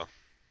 Wow.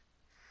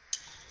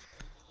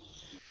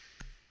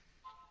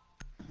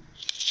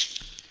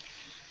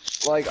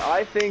 Like,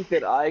 I think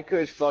that I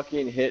could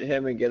fucking hit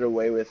him and get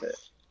away with it.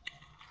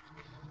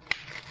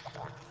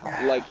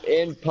 Like,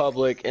 in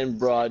public, in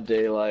broad The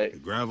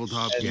daylight. gravel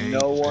top And gang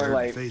no one, prepared to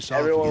like, face off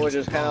everyone would against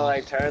just the kind of, law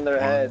like, turn their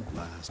one head.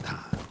 last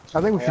time.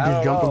 I think we should I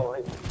just don't jump know.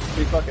 him.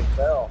 He fucking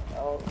fell. I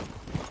don't...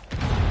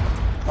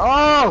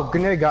 Oh,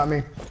 Grenade got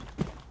me.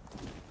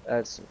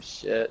 That's some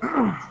shit.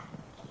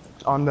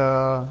 On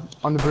the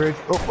bridge.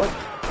 Oh, what?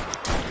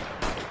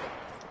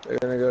 They're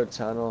gonna go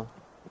tunnel.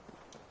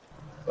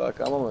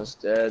 Fuck, I'm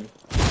almost dead.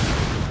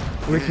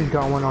 Richie's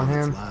got one on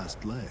Its him.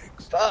 last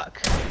legs.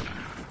 Fuck!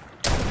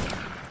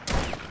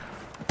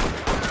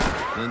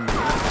 Then the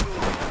rest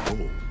went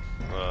cold.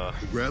 Uh,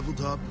 The gravel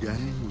top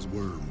gang was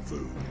worm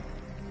food.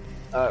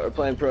 Alright, we're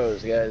playing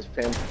pros, guys.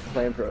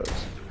 Playing pros.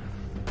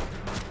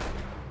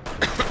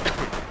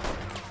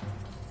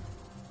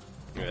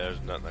 yeah,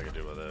 there's nothing I can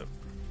do about that.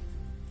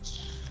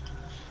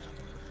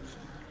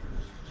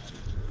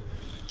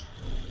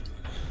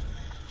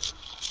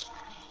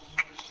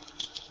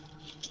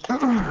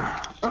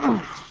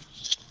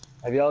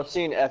 Have y'all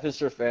seen F is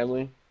for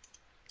Family?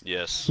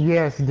 Yes.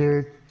 Yes,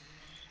 dude.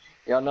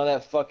 Y'all know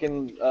that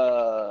fucking,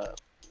 I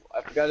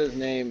forgot his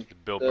name.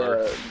 Bill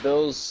Burr.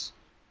 Bill's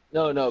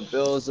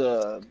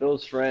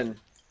friend.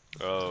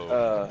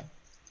 Oh.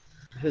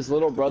 His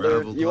little brother.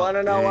 Gravel You top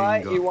wanna know why?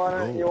 gang got You the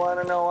wanna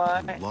gold. know why?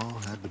 And the law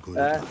had to put it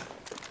Uh,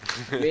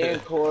 right. Me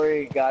and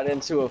Corey got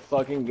into a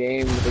fucking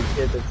game with a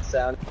kid that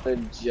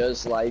sounded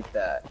just like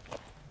that.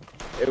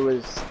 It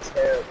was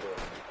terrible.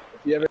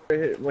 If you ever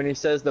hear, when he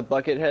says the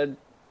Buckethead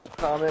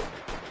comment,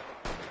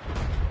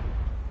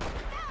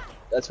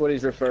 that's what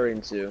he's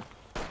referring to.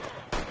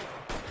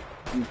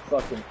 You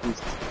fucking piece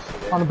of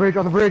shit. On the bridge,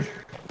 on the bridge.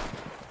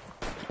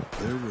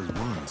 There was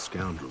one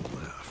scoundrel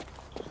left.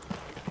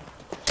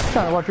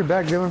 Trying to watch your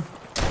back, Dylan.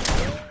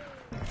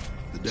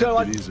 The So,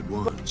 like, deputies at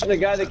once. the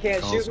guy that had to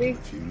can't toss shoot him me? a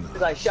few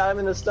Because I knives. shot him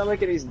in the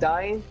stomach and he's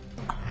dying?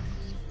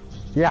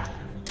 Yeah.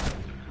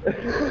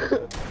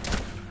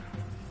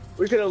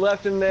 We could have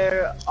left him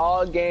there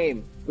all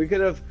game. We could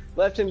have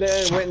left him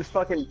there and went and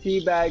fucking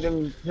teabagged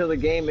him till the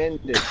game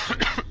ended.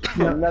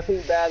 And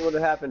nothing bad would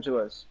have happened to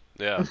us.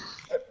 Yeah.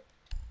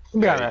 It'll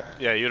be alright.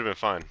 Yeah, you'd have been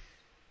fine.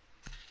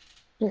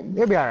 It'll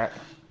be alright.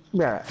 It'll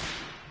be alright.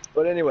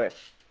 But anyway,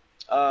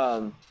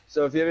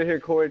 so if you ever hear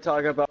Corey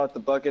talk about the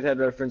Buckethead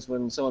reference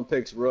when someone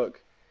picks Rook,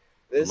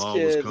 The this law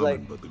was kid's coming,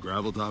 like, but the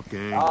gravel top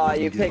gang. oh,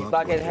 wouldn't you give pick up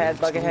what they Buckethead, had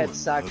Buckethead stolen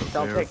sucks. without a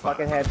Don't fair pick fight.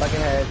 Buckethead,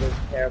 Buckethead is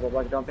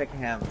terrible. Don't pick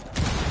him.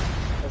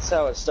 That's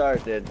how it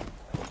started.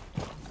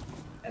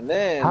 And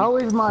then How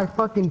is my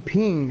fucking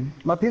ping?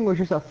 My ping was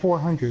just at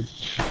 400.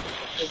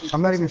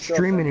 I'm not even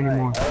streaming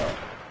anymore.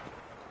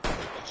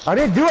 I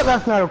didn't do it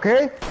last night,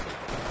 okay?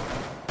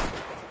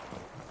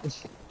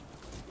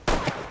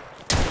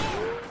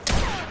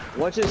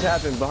 What just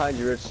happened behind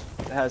you, Rich?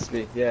 It has to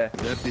be, yeah.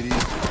 Deputies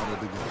spotted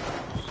the gold.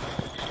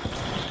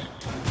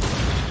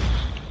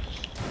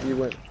 You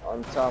went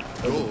on top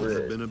of the Gold had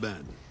bridge. been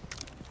abandoned.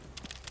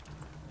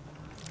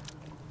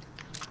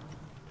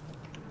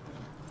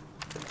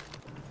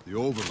 The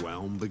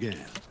overwhelm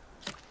began.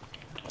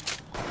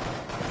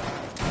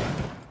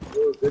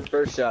 Ooh, good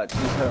first shot.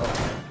 Jeez,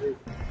 hell.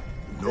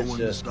 No Good one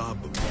shit. to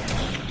stop them.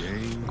 The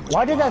gang went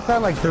Why did that wild.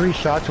 sound like 3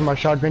 shots from my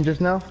shotgun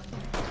just now?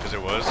 Because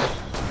it was?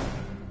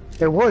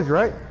 It was,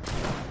 right?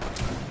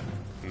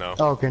 No.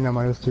 Oh, okay, no,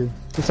 mine was 2.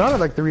 It sounded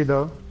like 3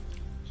 though.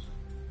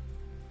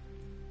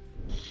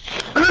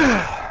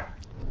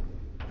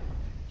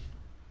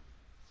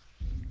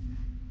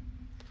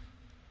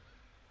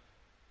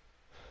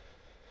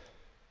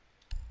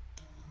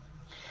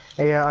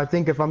 Yeah, I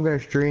think if I'm gonna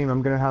stream,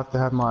 I'm gonna have to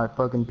have my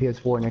fucking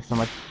PS4 next to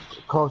my,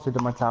 closer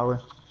to my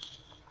tower.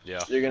 Yeah.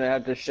 You're gonna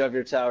have to shove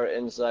your tower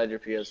inside your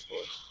PS4.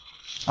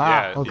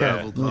 Ah, Yeah, okay.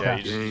 yeah, okay.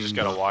 yeah, you just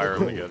gotta wire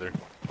them together.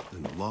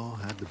 And the law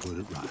had to put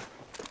it right.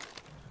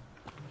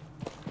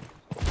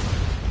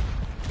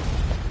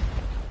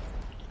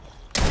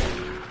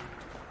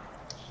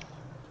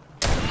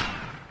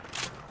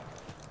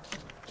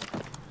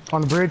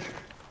 On the bridge.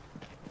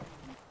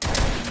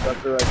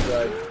 Left or right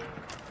side.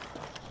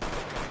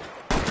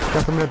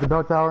 Got someone at the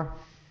bell tower.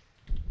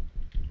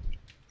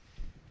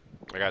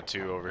 I got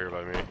 2 over here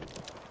by me.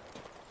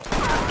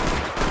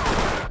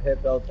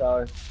 Hit bell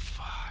tower.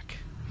 Fuck.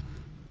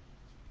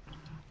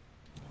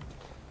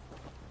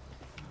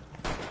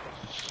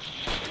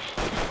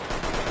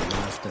 The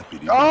last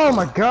deputy. Oh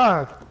my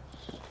god!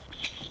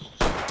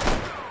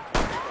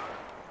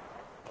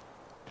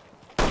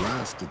 The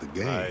last of the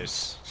gang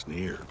Nice.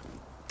 sneered.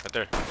 Right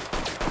there.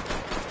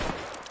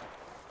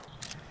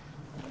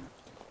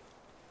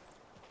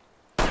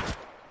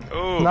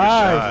 Oh,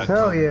 Nice, good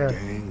hell yeah. The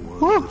gang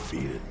was Woo.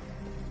 defeated.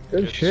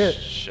 Good shit.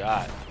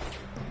 shot.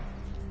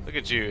 Look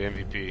at you,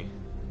 MVP.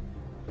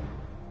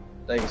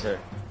 Thank you, sir.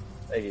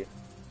 Thank you.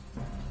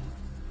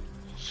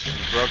 You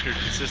broke your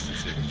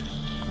consistency.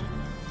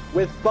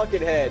 With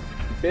Buckethead,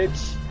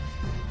 bitch.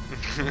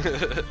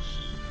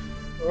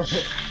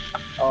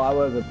 Oh, I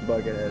was a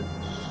Buckethead.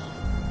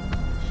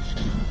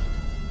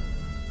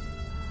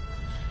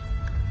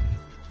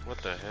 What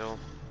the hell?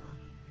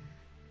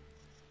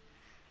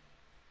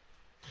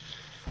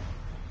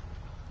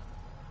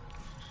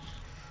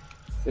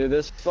 Dude,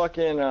 this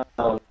fucking,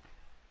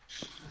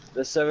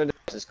 this 7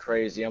 days is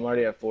crazy. I'm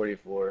already at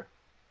 44.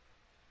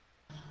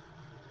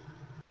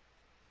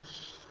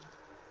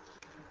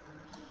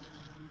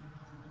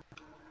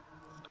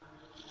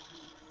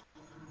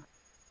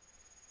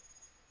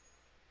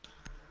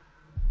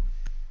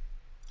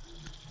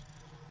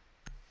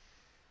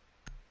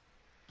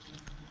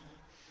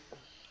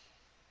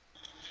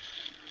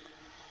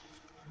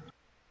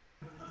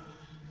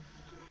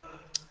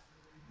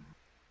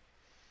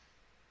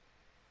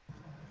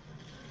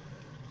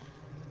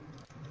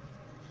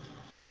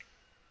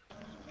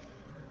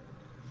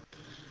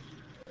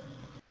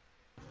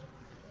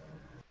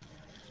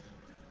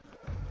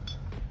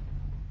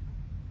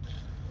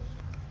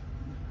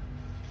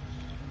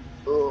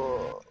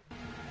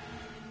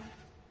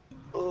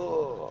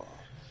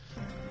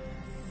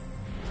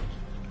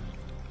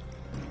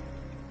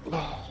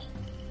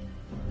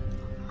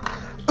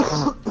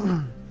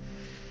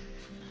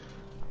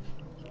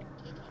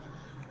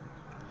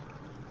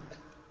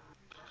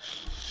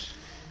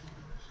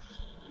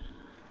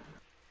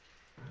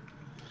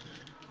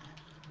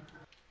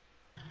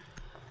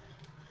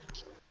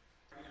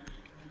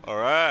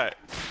 Alright.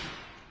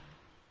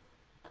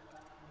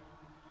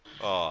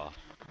 Oh.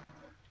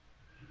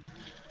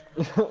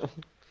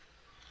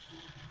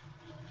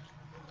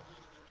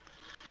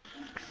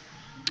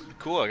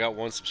 Cool, I got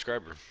 1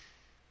 subscriber.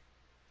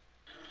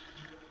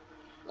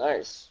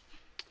 Nice.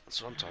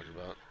 That's what I'm talking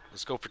about.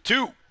 Let's go for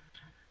 2!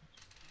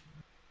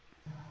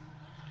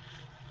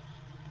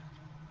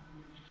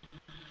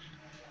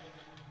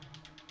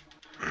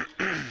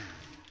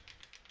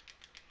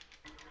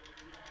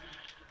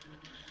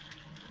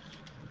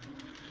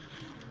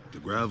 The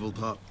Gravel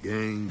Top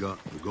gang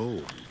got the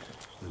gold,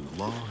 and the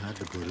law had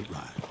to put it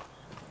right.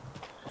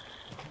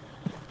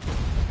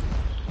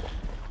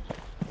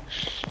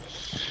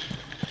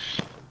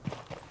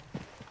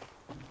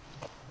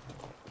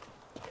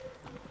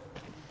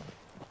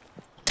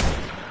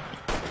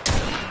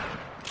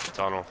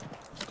 Tunnel.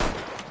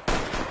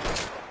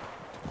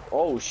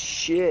 Oh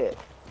shit.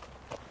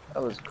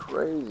 That was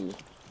crazy.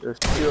 There's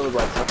 2 over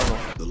by tunnel.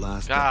 The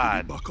last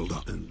God. deputy buckled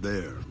up, and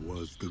there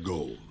was the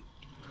gold.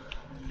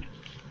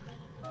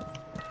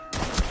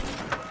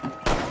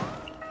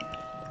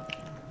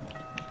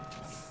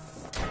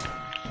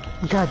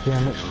 God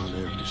damn it. On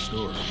every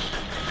story.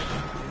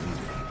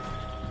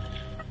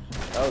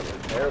 That was a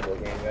terrible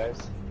game,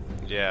 guys.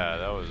 Yeah,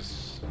 that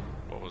was...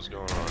 What was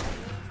going on?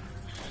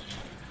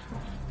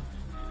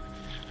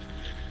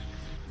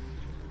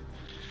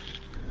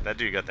 That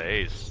dude got the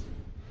ace.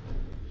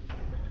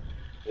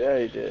 Yeah,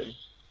 he did.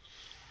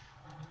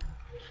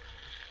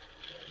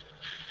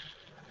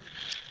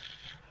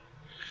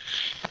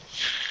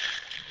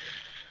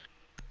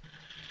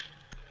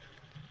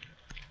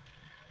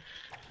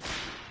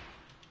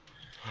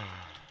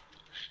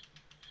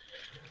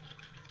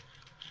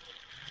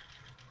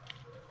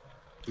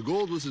 The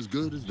gold was as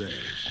good as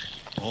theirs.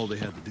 All they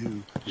had to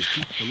do was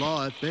keep the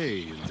law at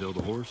bay until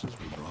the horses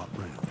were brought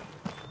round.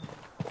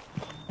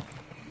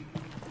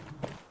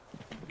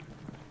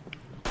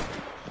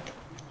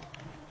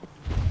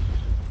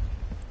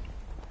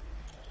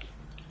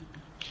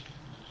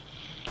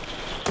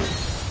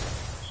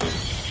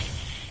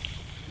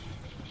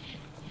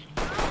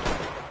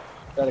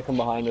 Gotta come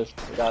behind us.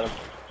 We got him.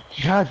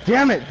 God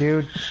damn it,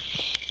 dude.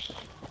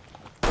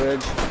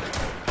 Bridge.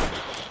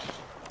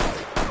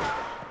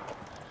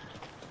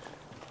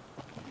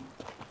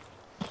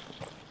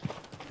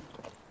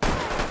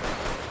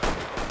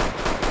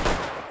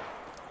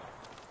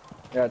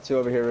 Got 2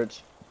 over here,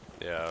 Rich.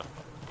 Yeah.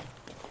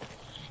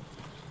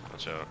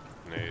 Watch out,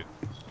 Nate.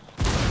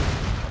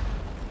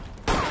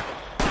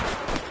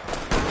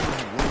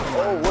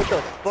 Oh, what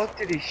the fuck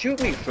did he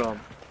shoot me from?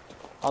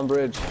 On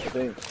bridge, I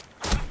think.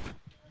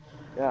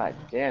 God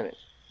damn it.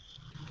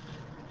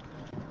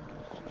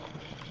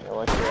 Yeah,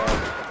 watch your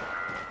ass.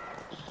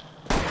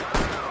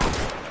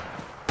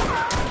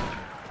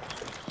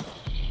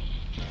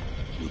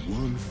 With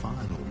one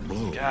final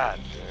blow, God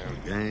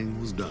the gang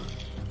was done.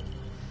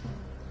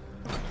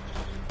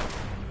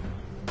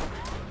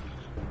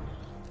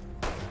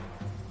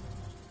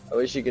 I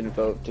wish you could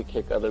vote to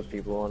kick other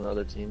people on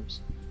other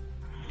teams.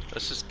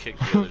 Let's just kick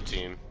the other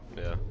team.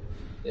 Yeah.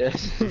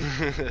 Yes.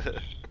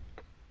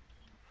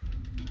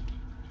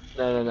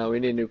 No, we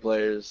need new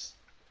players.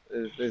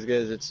 These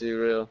guys are too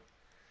real.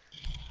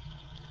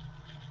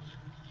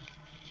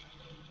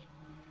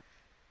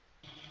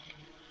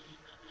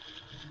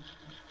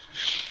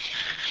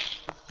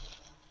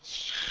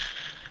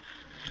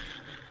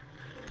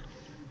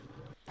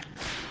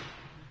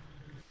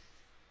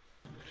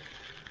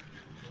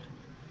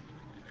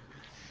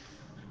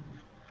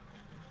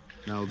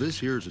 Now this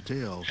here's a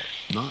tale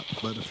not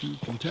but a few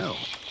can tell.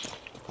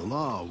 The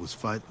law was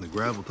fighting the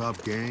Gravel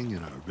Top gang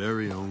in our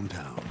very own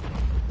town.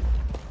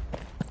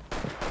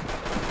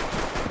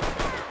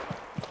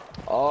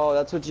 Oh,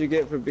 that's what you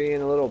get for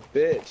being a little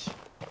bitch.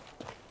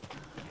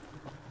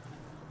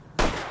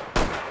 There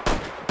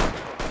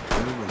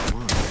was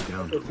one That's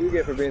scoundrel. what you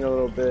get for being a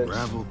little The bitch.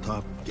 Gravel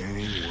Top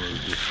gang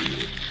was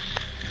defeated.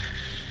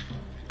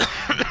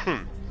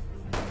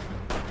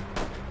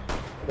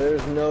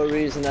 There's no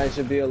reason I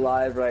should be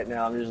alive right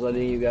now. I'm just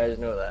letting you guys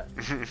know that.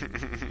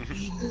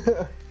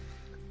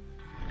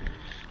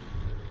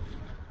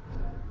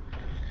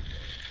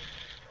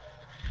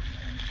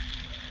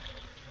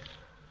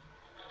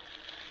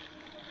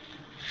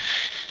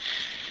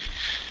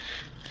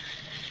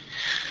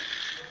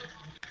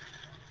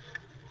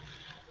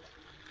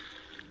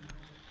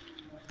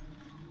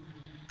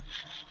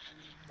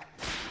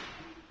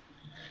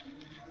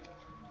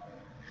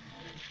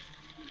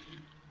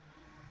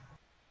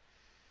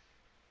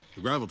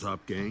 The Gravel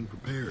Top gang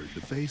prepared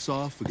to face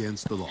off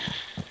against the law.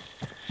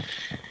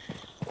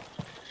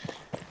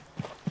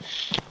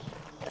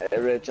 Hey,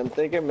 Rich, I'm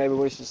thinking maybe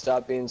we should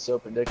stop being so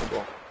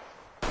predictable.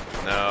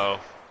 No.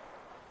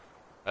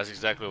 That's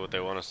exactly what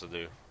they want us to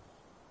do.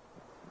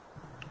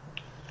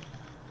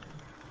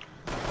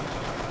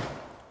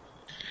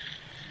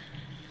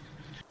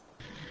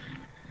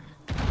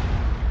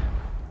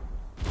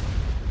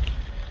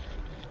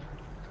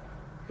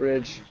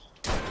 Bridge.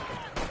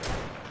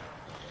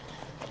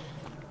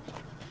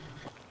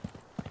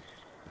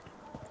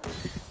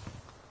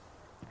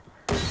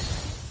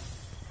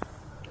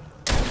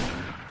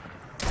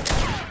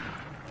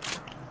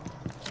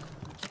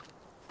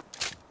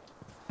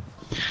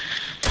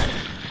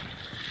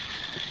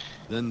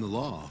 Then the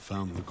law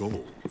found the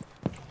gold.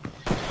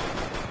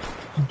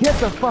 Get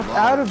the fuck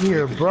out of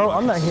here, bro.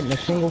 I'm not hitting a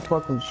single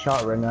fucking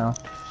shot right now.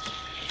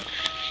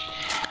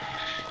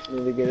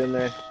 Need to get in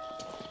there.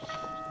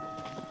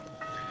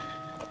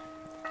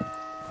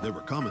 They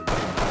were coming from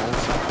all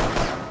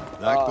sides.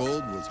 That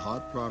gold was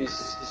hot property.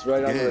 He's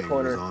right the under the gang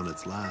corner. was on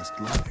its last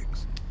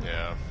legs.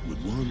 Yeah. With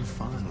one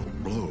final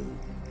blow,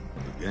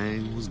 the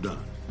gang was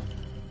done.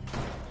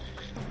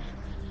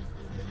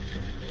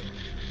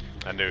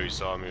 I knew he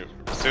saw me.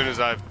 As soon as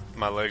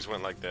my legs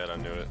went like that, I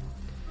knew it.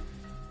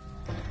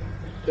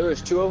 There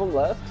was 2 of them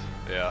left?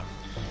 Yeah.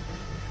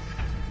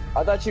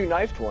 I thought you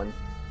knifed one.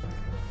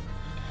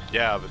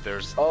 Yeah, but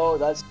there's... Oh,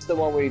 that's the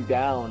one we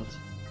downed.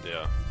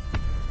 Yeah.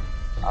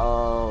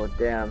 Oh,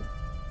 damn.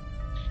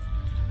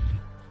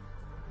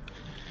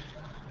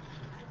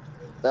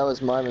 That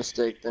was my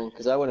mistake then,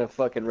 because I wouldn't have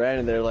fucking ran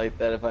in there like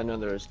that if I known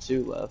there was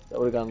 2 left. I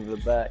would have gone to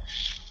the back.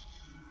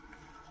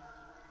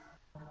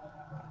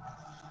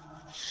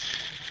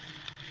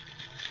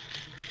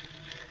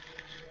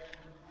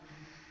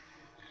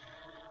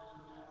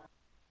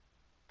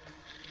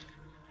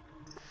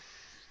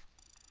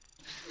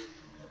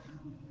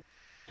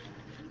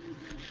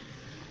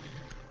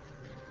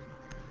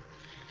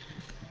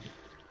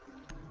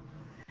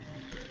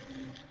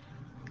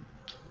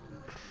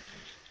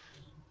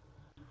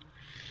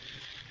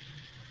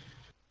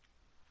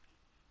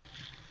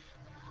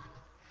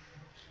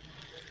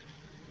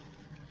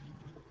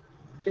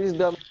 He's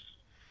dumb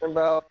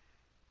about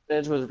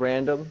Edge was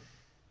random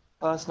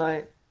last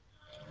night.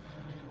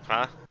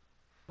 Huh?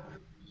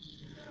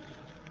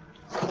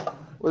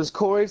 Was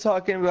Corey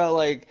talking about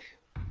like,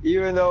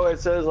 even though it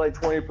says like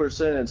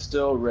 20%, it's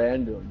still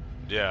random?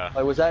 Yeah.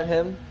 Like, was that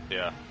him?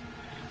 Yeah.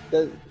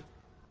 That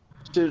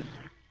should.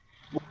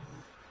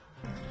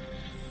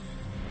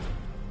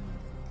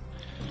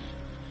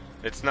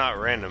 It's not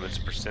random, it's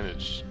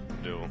percentage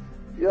duel.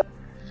 Yeah.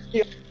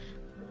 Yeah.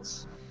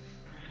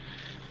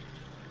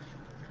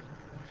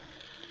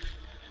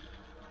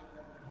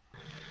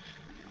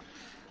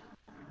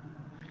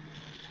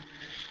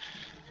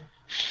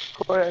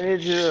 Corey, I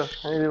need to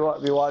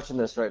be watching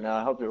this right now.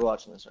 I hope you're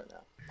watching this right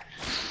now.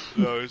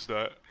 No, it's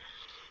not.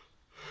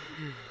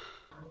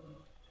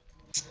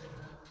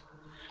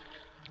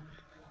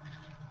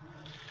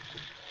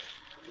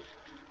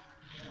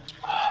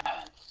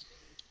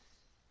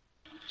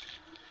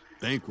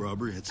 Bank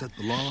robbery had set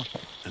the law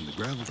and the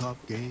gravel top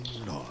gang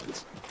at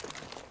odds.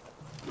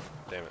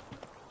 Damn it.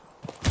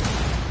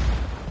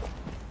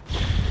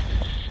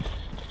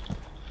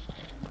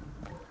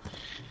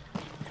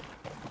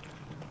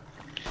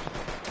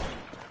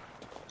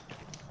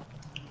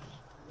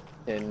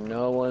 And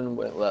no one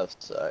went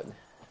left side.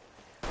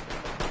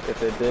 If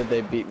they did,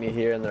 they beat me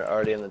here and they're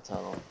already in the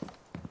tunnel.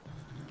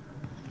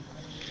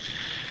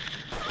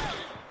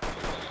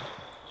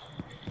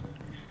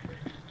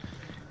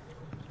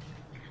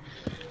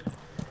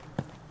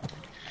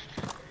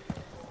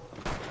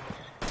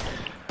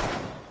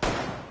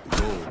 The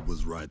gold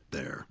was right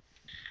there.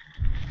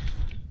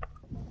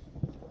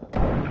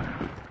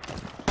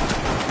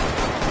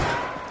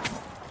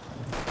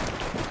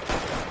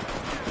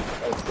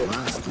 The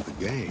last of the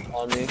gang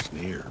On me. is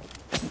near.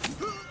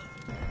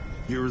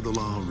 Here the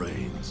law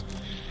reigns.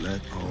 Let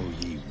all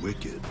ye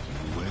wicked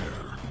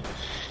beware.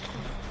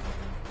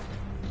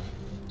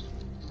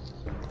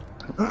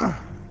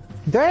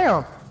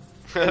 Damn!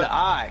 In the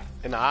eye.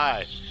 In the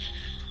eye.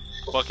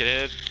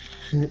 Buckethead.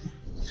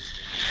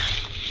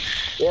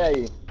 Yeah,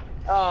 you.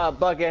 Ah,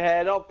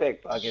 Buckethead. Don't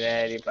pick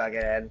Buckethead, you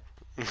Buckethead.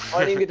 I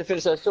didn't even get to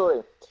finish that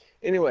story.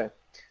 Anyway,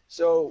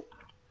 so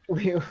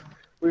we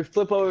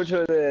flip over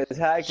to the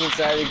attacking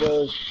side. He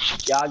goes,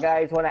 y'all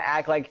guys want to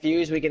act like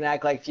Fuse? We can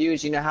act like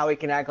Fuse. You know how we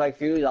can act like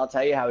Fuse? I'll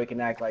tell you how we can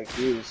act like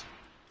Fuse.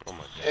 Oh my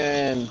god.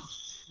 And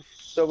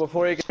so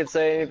before he could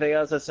say anything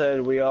else, I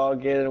said, we all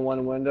get in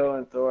one window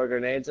and throw our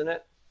grenades in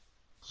it.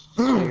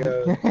 And he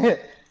goes,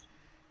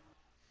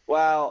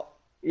 well,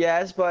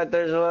 yes, but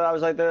there's a, I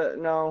was like,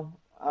 no,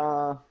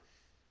 no.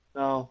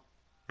 No.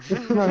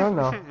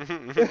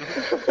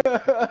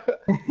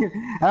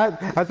 I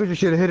thought you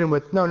should have hit him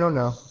with no.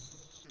 No.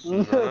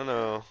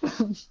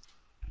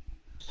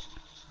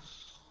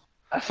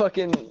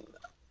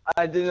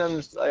 I didn't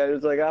understand. I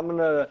was like, I'm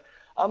gonna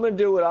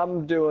do what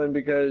I'm doing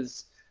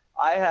because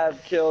I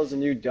have kills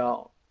and you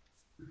don't.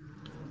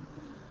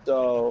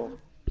 So.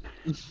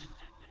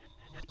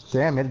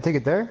 Damn, you had to take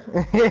it there?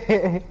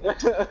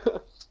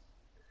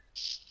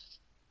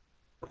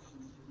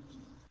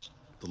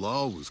 The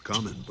law was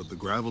coming, but the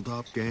gravel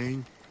top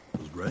gang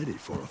was ready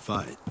for a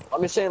fight.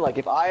 I'm just saying, like,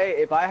 if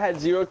I had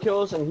 0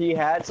 kills and he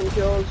had some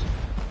kills,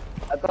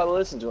 I'd probably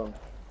listen to him.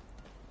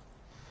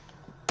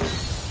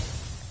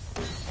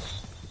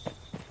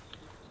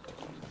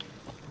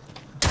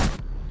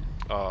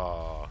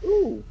 Oh.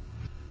 Ooh.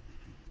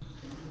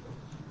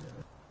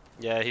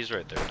 Yeah, he's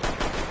right there.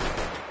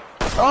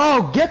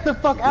 Oh, get the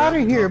fuck out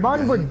of here!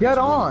 Mine were dead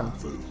on.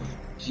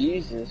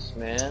 Jesus,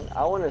 man.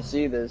 I want to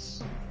see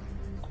this.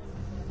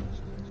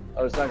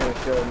 Oh, it's not going to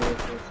show me.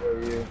 It's going to show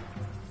you.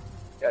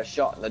 Got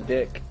shot in the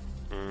dick.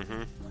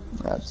 Mm-hmm.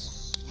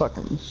 That's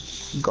fucking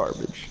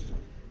garbage.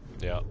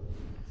 Yeah.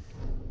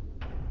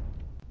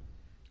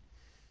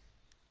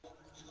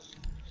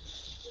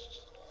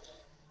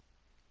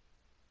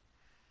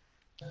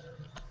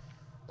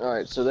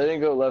 Alright, so they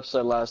didn't go left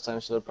side last time,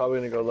 so they're probably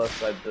gonna go left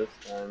side this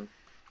time.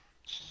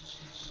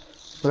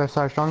 Left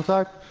side, strong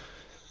side?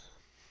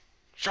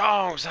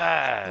 Strong The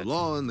side.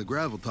 law and the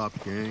gravel top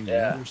gang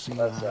Yeah, never seen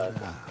left eye side.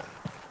 to eye.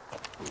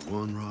 But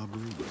one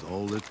robbery was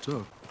all it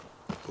took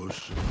to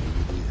push them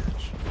over the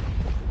edge.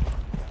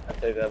 I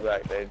take that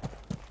back, they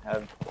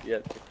have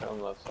yet to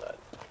come left side.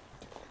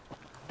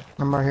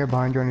 I'm right here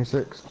behind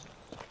 26.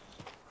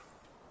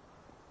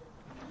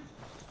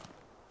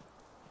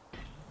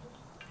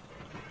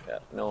 Yeah,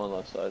 no one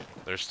left side.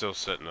 They're still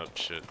setting up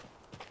shit.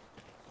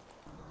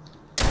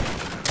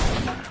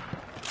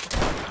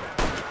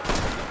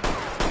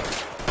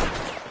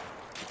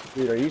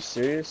 Dude, are you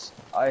serious?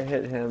 I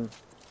hit him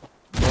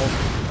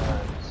multiple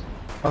times.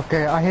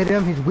 Okay, I hit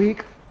him, he's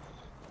weak.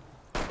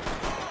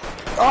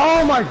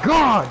 Oh my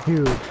god,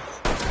 dude!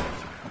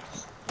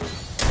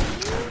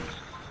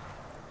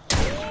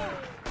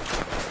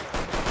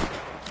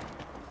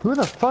 Who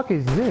the fuck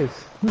is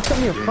this? Who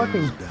sent me a Gang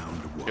fucking was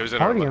down to one. He was in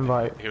party our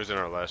invite? He was in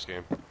our last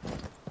game.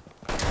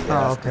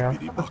 Oh, okay.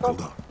 Deputy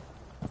buckled up.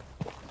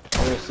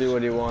 I'm gonna see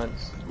what he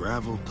wants. The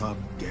gravel top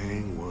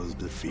gang was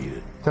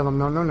defeated. Tell him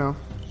no, no, no.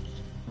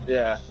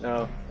 Yeah,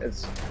 no,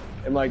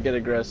 it might get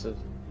aggressive.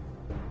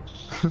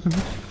 Is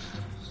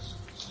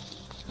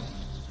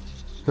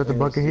that the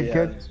bucket See hit,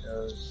 how kid? this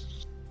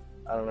goes.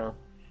 I don't know.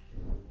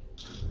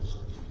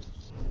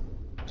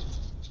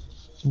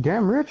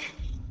 Damn, Rich.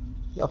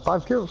 You got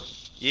 5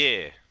 kills.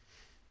 Yeah.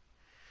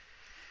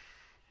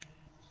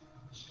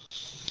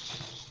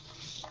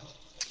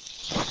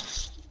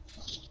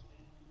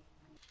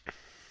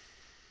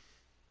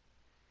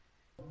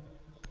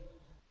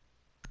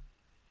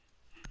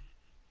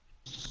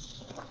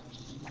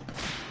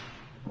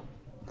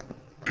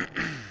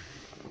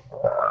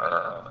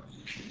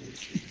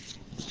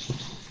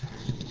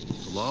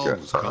 The law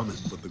was coming,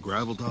 but the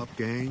gravel top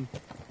gang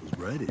was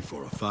ready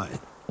for a fight.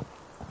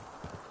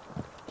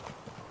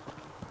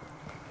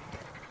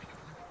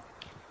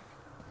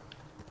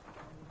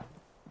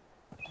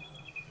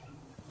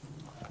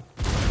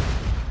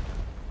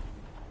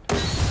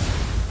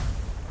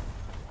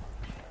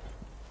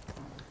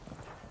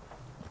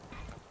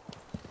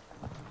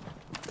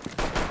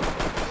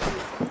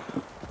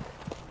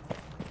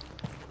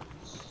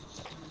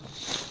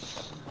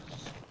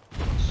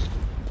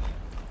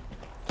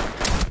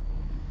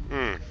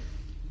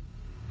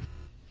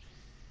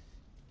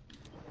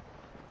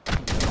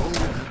 Gold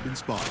had been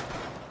spotted.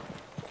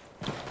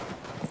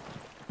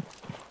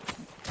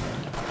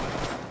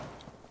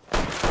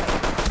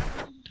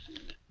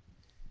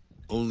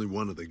 Only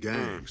one of the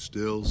gang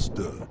still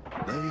stood.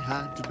 They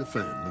had to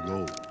defend the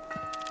gold.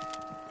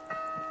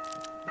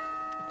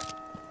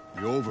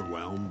 The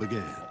overwhelm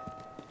began.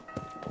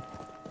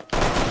 It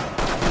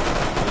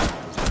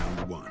was down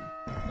to one.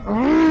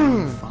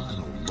 One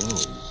final blow.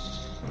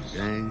 The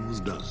gang was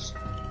done.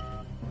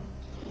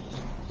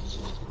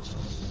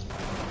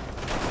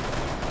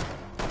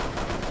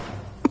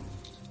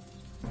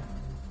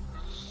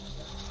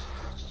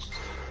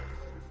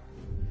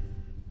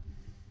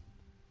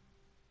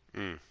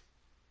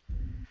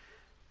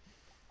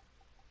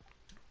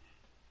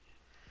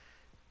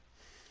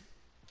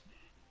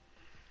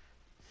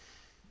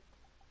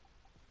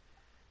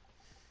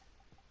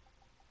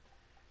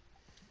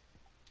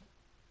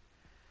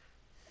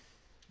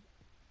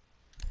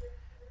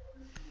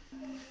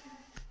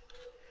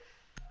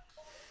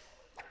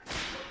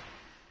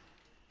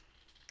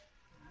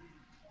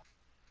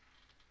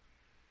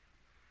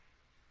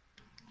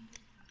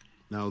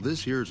 Now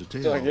this here's a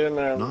tale, So I get in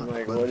there, I'm not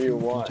like, but what do you few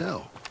can want?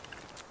 tell.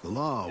 The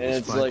law And was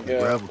it's fighting like the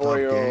a gravel top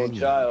 4-year-old gang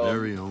child. in our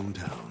very own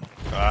town.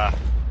 Ah.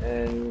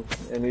 And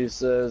he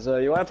says,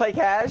 you wanna play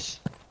cash?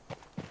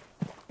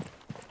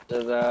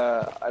 Says,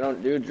 I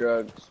don't do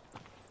drugs.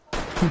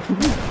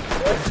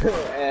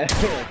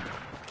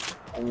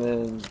 and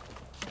then,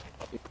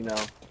 you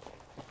know,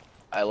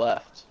 I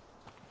left.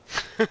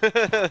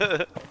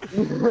 The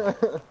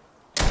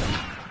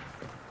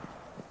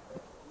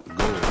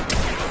gold.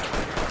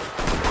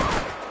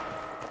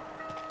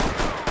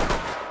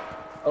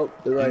 Oh,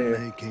 they're right In here.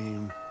 they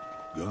came,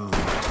 guns.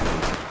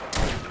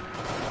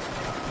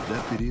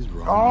 Deputies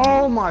were Oh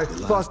on the move. my The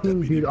last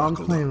fucking deputy dude, I'm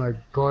buckled playing up.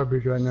 like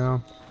garbage right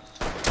now.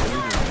 They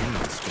were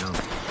being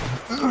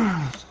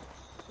scoundrels.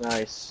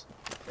 Nice.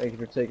 Thank you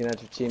for taking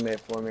out your teammate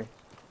for me.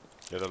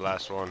 You're the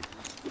last one.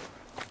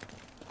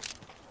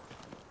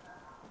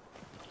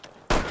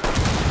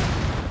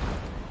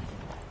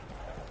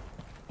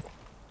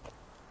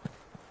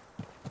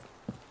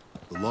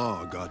 The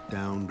law got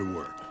down to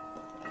work.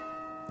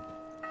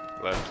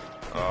 Left.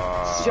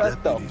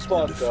 Shut the Deputies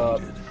were fuck up.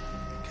 defeated.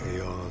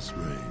 Chaos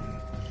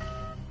reigned.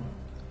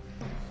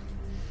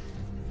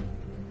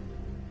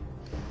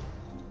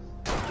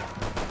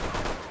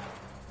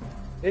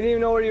 He didn't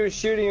even know what he was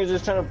shooting, he was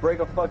just trying to break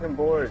a fucking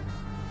board.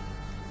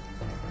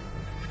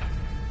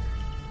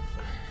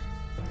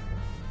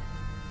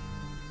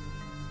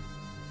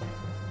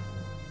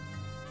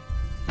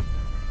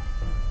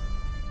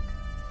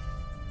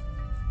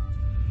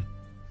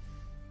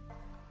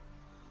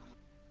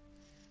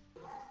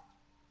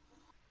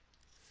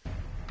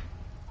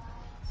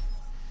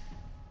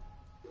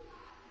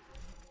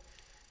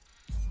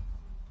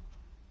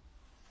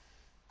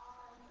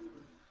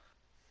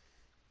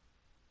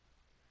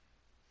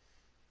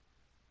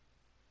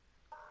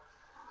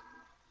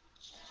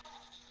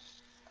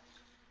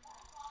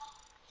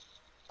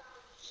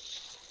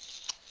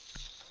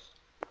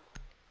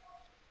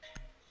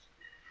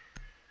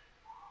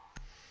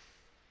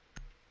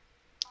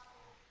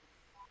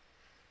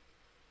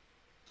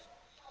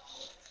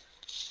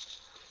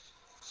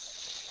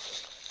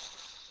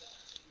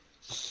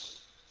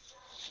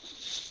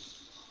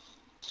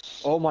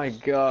 Oh my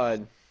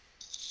god.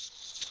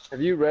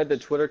 Have you read the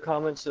Twitter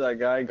comments to that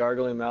guy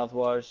gargling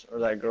mouthwash, or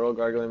that girl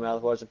gargling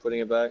mouthwash and putting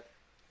it back?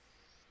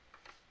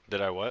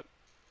 Did I what?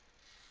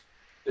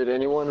 Did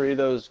anyone read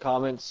those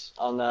comments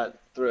on that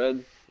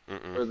thread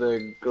for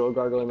the girl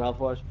gargling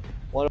mouthwash?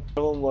 One of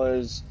them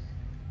was,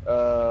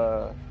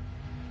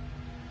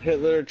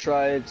 Hitler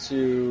tried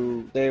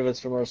to save us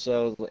from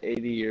ourselves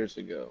 80 years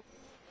ago.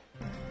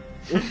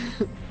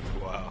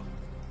 Wow.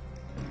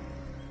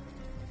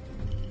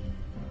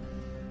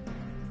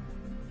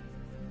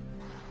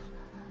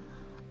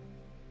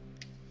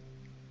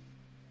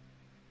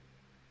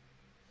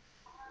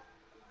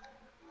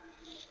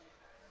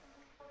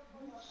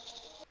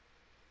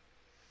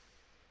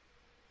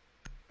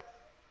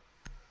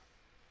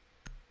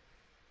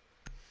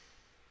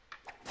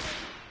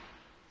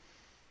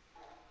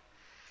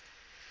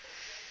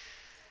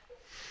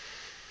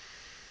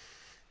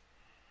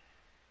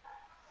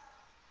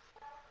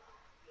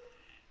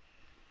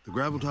 The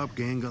Graveltop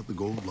gang got the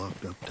gold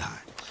locked up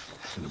tight,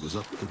 and it was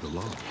up to the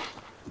law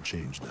to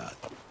change that.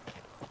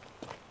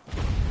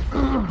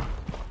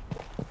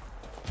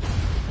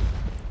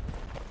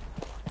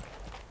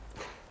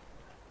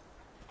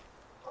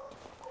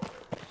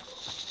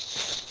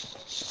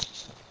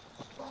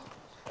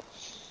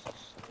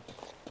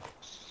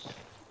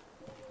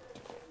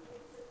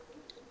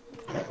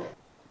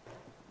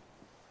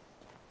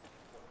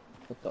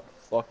 What the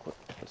fuck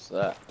was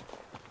that?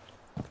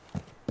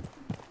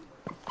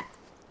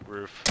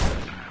 Roof.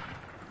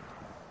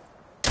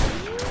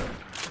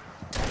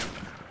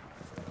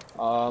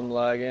 I'm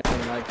lagging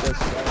like this.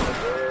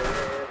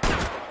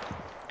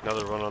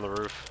 Another one on the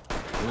roof.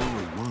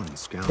 Only one Got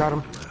scoundrel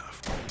him.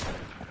 left.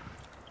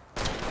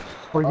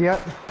 Where's he at?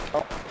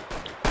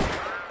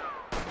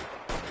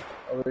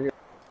 Over here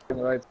on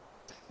the right.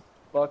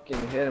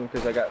 Fucking hit him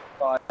because I got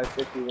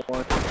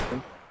 551.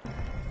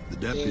 The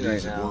deputies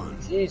right had now. won.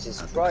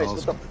 Jesus at the Christ,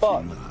 cost what of the a few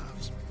fuck?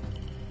 lives.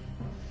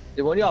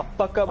 Did one of y'all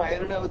fuck up my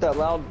internet with that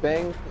loud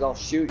bang? Cause I'll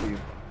shoot you.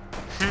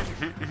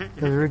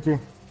 There's Ricky.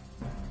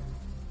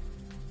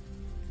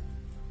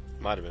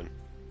 Might have been.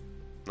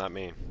 Not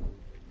me.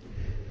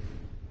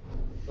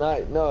 No,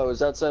 it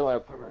was outside my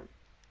apartment.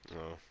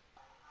 Oh.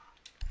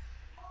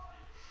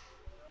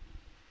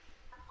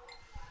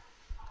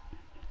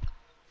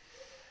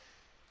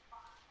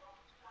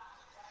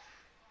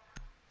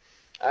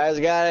 I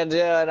just gotta do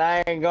it.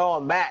 I ain't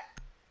going back.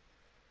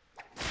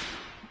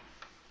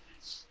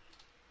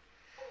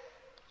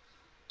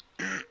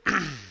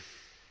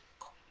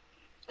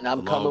 And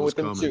I'm The law coming was with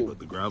them coming, too. but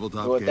the Graveltop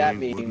You know what that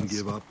gang wouldn't means?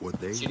 give up what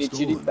they had Chitty,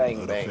 stolen chitty, bang,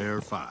 without bang. a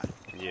fair fight.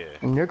 Yeah.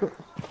 Nickel.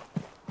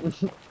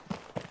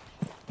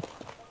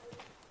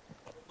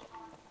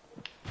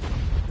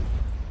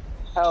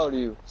 How old are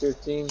you?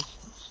 15?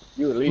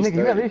 You at least Nigga,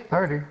 you at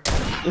 30.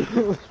 least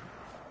 30.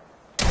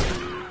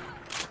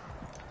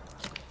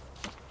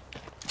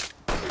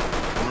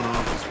 One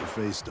officer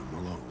faced him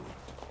alone.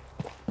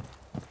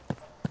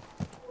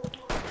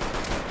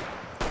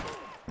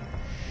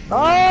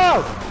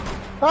 Oh!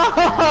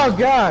 Oh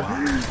god!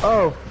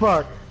 Oh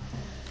fuck!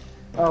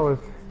 I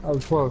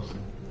was close.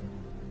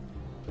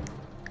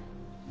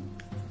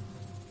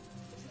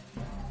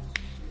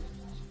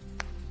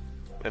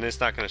 And it's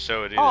not gonna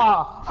show it either.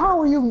 Ah, how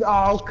are you?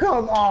 Oh,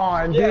 come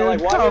on, dude! Yeah,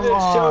 like, why come did it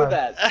show on.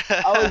 that?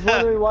 I was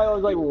wondering why. I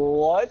was like,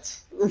 what?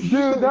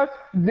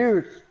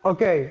 Dude.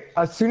 Okay,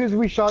 as soon as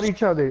we shot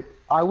each other,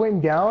 I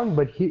went down,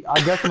 but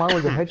I guess mine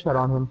was a headshot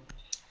on him.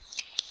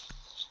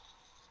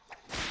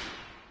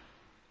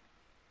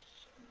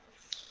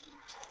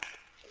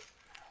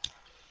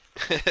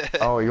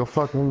 Oh, you'll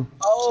fucking.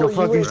 Oh, you'll you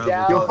fucking. went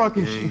down? You'll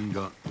fucking. Gang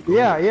got the gold.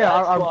 Yeah.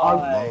 That's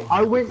why.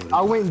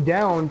 I went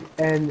down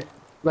and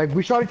like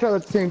we shot each other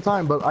at the same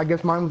time, but I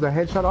guess mine was a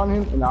headshot on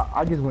him, and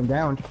I just went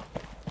down.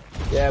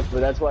 Yeah, but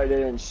that's why I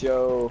didn't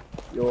show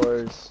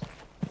yours.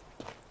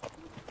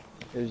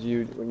 Cause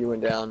when you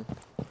went down.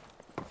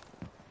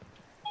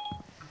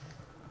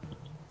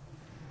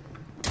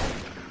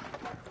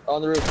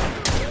 On the roof.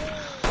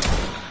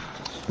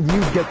 You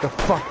get the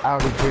fuck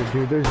out of here,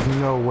 dude. There's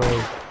no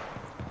way.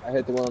 I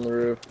hit the one on the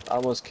roof. I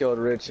almost killed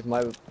Rich.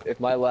 If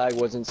my lag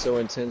wasn't so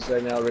intense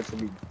right now, Rich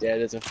would be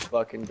dead as a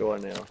fucking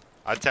doornail.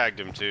 I tagged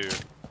him too.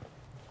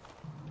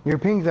 Your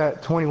ping's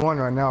at 21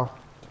 right now.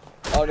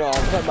 Oh no, I'm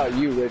talking about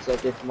you, Rich.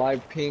 Like if my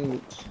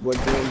ping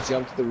didn't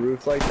jump to the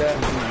roof like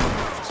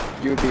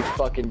that, you would be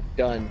fucking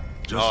done.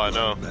 Just Oh, I like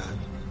know. that,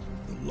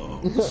 the law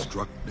was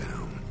struck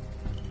down.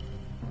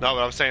 No,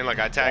 but I'm saying like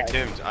I tagged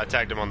him. I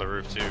tagged him on the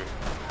roof too.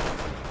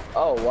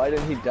 Oh, why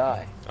didn't he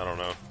die? I don't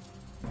know.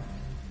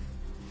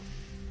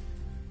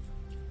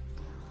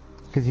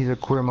 Because he's a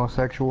queer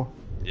homosexual.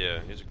 Yeah,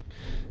 he's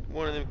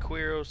one of them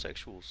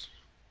queerosexuals.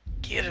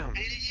 Get him.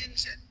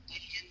 Billions and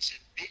billions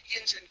and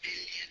billions and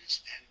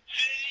billions and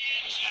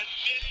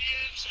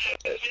billions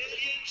and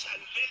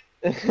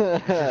billions and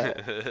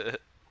billions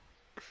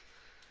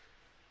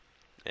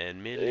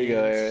And There you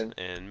go, millions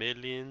Aaron. and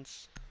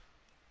millions.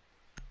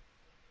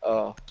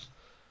 Oh.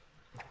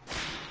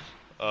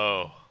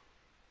 Oh.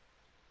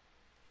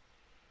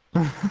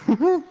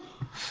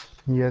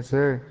 Yes,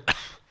 sir.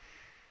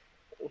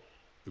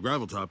 The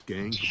Graveltop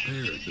gang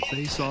prepared to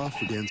face off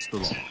against the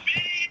law.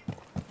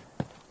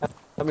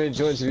 How many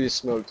joints have you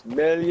smoked?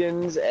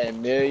 Millions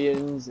and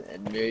millions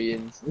and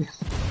millions.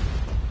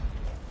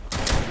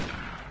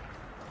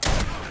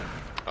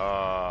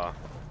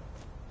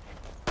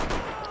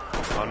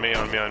 On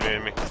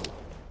me.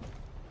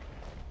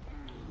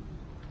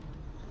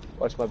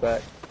 Watch my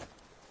back.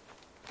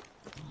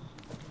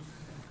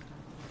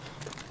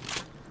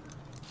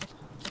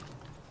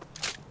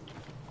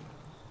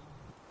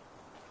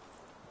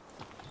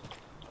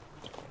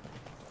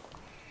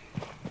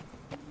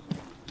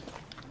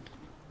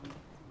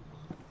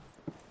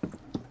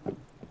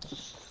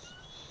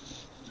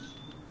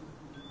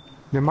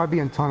 There might be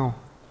in tunnel.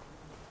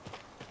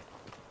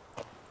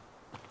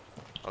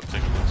 I'll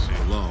take a look, see.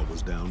 The law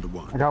was down to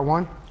one. I got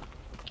one.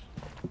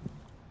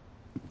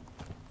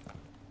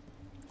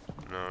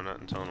 No, not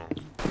in tunnel.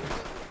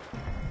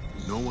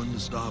 No one to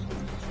stop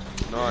him.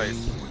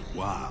 Nice.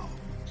 Wow.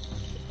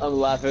 I'm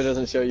laughing it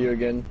doesn't show you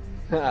again.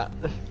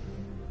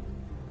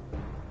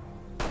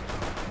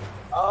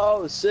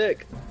 Oh,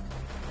 sick.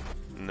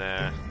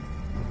 Nah.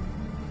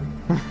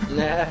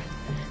 Nah.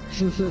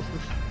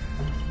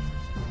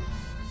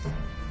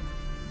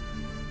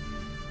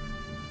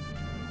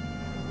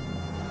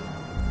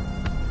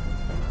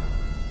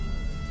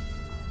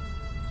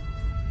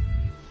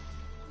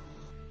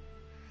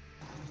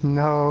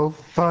 No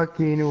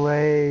fucking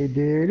way,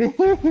 dude.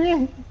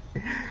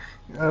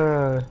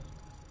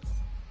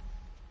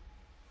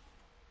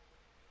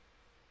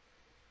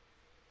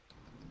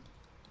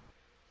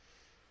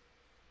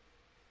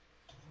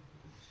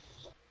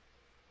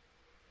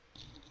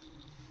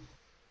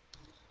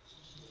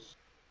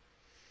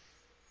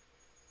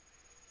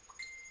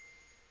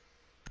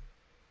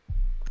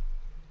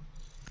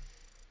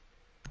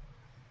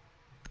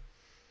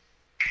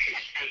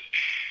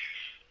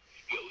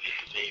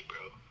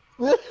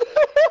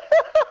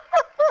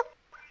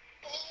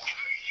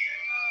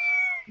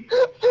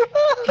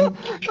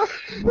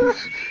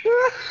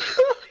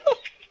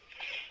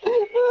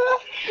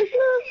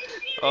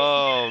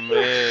 Oh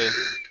man.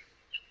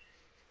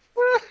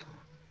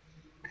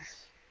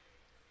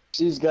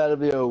 She's gotta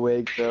be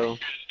awake though.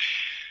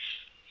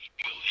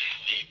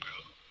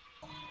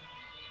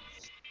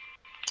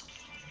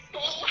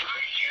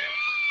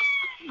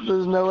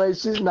 There's no way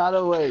she's not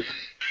awake.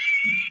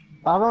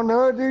 I don't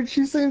know, dude.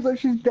 She seems like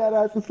she's dead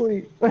ass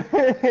asleep.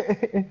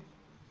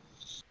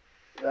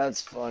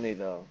 That's funny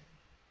though.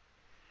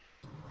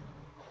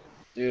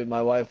 Dude,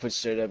 my wife would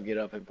straight up get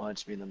up and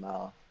punch me in the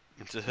mouth.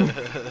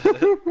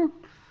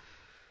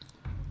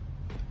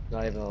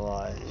 Not even a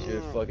lie. She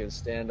would fucking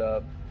stand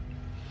up,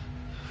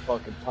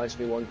 fucking punch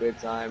me one good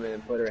time, and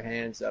then put her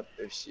hands up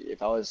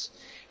if I was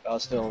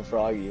feeling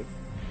froggy.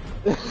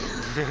 You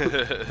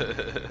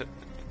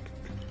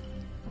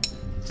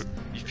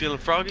feeling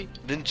froggy?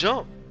 Then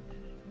jump.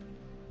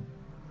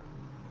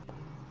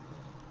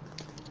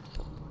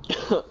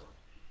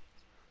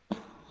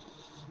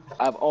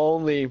 I've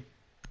only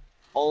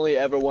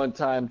ever one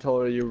time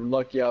told her you're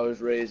lucky I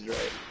was raised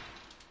right.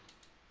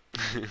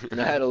 And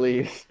I had to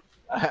leave.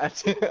 I had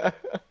to.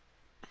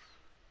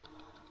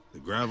 The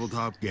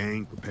Graveltop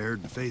gang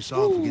prepared to face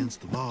off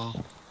against the law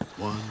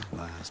one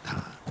last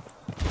time.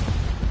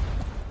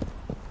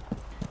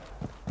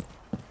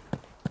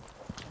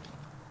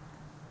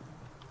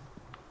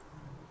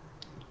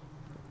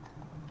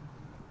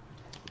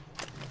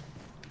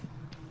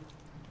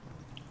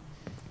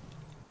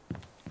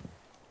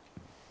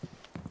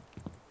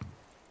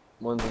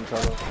 One's in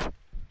tunnel.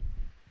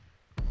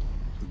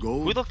 The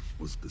gold Who the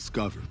was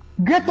discovered.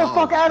 Get the Law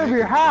fuck was out of here!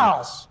 taken How?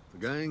 with us.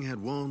 The gang had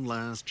one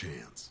last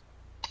chance.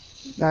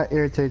 That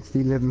irritates the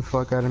living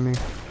fuck out of me.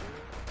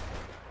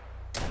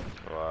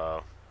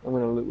 Wow. We're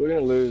gonna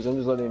lose. I'm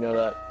just letting you know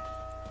that.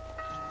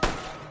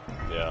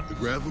 Yeah. The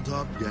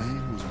Graveltop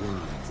gang was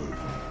worm food.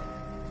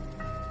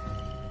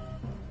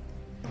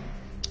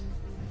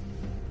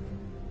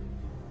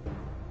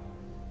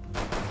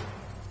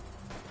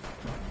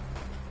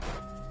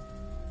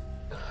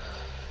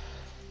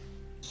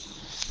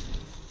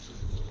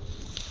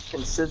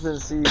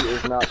 Consistency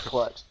is not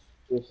clutch.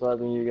 Just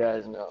letting you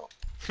guys know.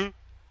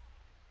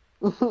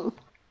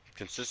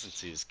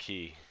 Consistency is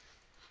key.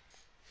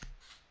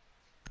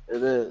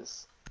 It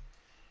is.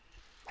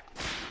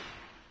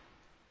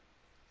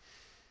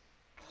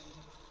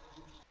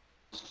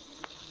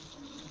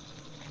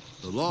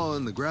 The law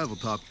and the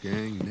Graveltop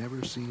gang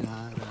never seen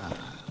eye to eye.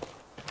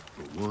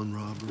 But one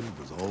robbery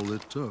was all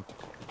it took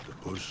to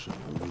push them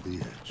over the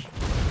edge.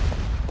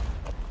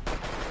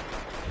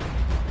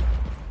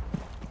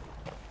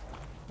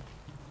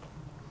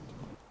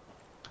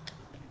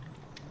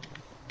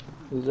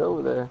 He's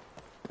over there.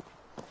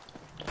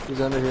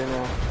 He's under here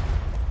now.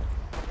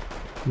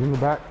 You in the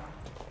back?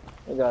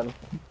 I got him.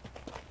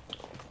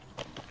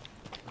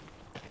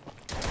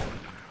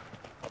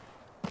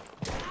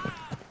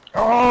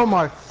 Oh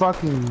my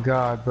fucking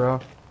god, bro.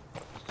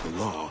 The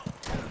law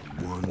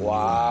had one last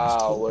Wow,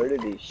 hope. where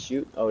did he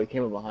shoot? Oh, he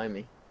came up behind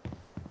me.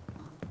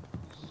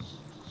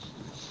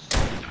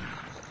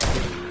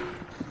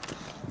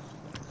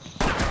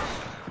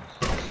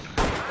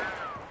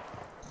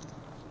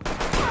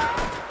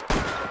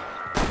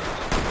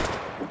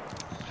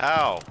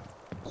 How?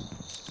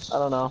 I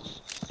don't know.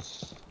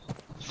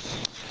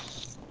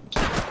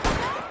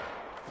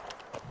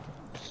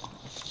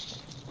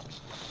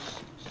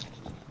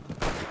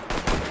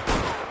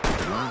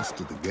 Last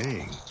of the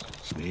gang.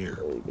 Sneer.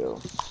 There you go.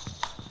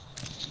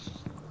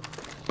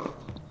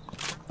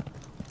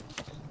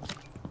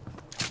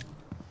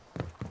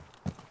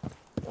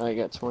 I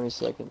got 20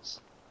 seconds.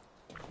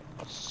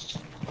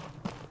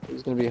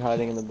 He's gonna be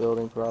hiding in the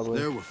building probably.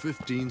 There were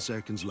 15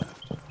 seconds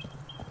left.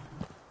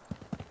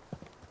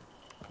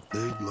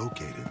 They've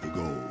located the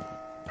goal.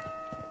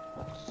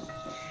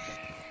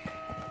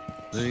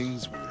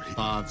 Things were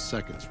 5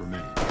 seconds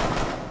remaining.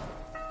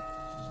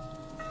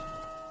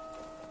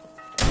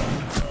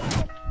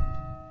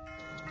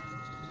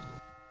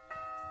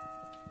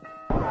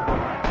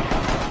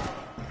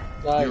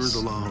 Nice.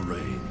 Here the law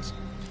reigns.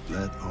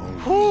 Let all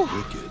the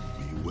wicked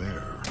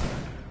beware.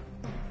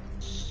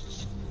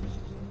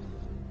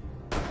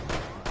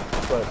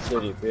 Clutch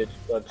City, bitch.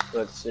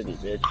 Clutch City,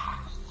 bitch.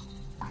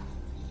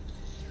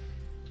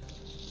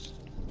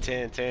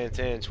 10, 10,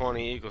 10,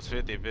 20 equals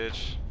 50,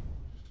 bitch.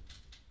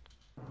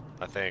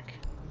 I think.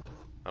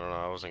 I don't know,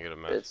 I wasn't good at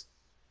math. It's.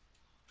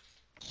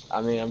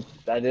 I mean,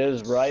 that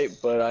is right,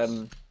 but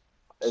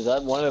is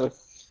that one of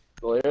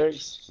the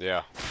lyrics?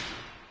 Yeah.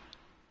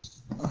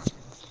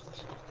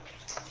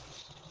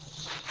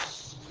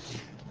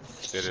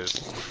 It is.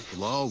 The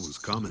law was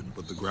coming,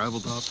 but the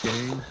Graveltop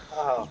gang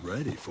was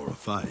ready for a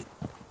fight.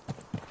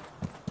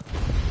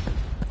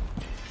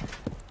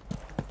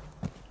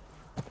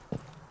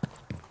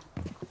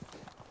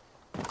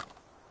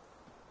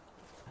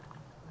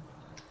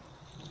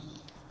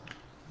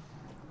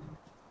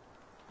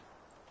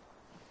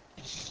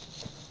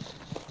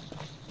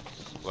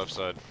 Left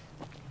side.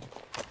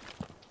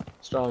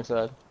 Strong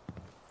side.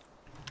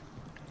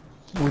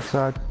 Which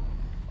side?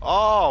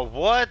 Oh,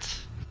 what?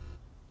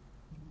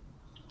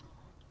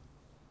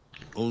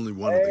 Only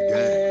one of the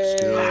gang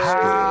still stood.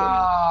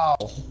 How?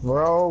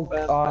 Bro,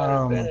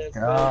 oh my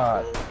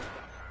god.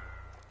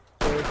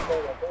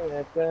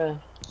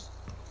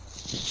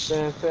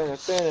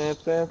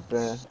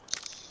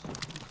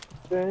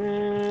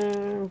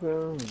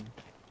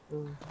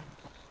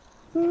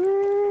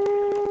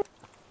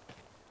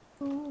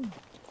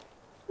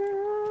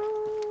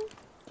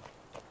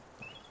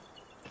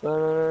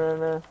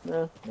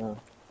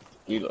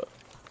 Tequila.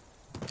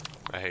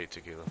 I hate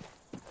tequila.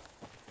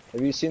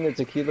 Have you seen the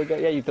tequila guy?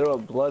 Yeah, you throw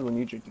up blood when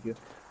you drink tequila.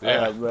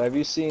 Yeah. But have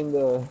you seen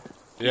the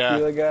Yeah.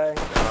 tequila guy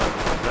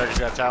America's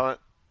Got Talent?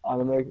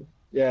 on American?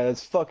 Yeah,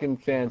 that's fucking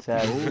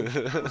fantastic.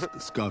 Gold was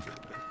discovered.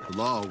 The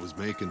law was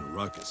making a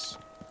ruckus.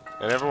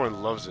 And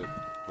everyone loves it.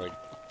 Like,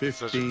 it's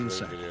such a 15 great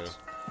seconds. video.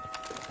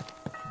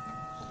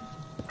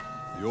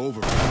 The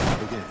overrun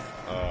began.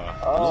 The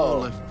law Oh,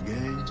 left the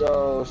gang.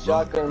 so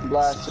shotgun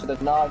blasts to the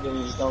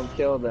noggins don't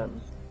kill them.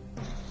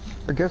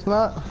 I guess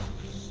not.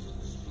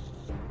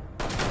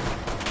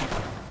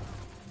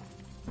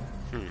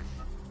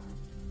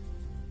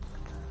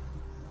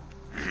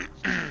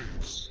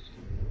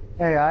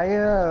 Hey,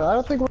 I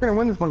don't think we're gonna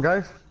win this one,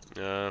 guys.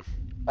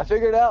 I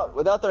figured out.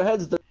 Without their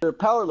heads, they're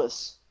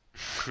powerless.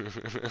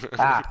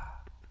 Ah.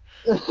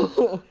 I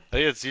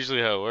think that's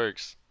usually how it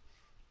works.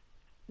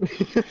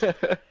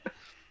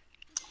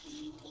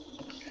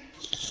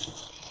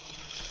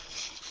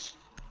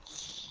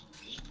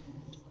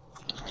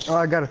 Oh,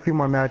 I got a few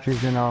more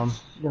matches and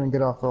gonna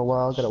get off for a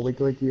while. Gotta wake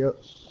you up.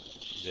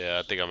 Yeah,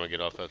 I think I'm gonna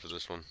get off after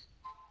this one.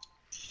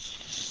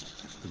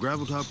 The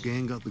Graveltop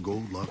gang got the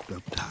gold locked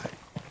up tight,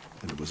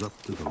 and it was up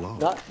to the law.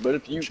 Not, but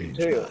if you to can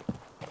change tell. that.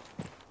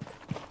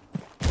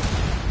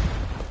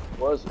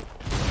 Was it?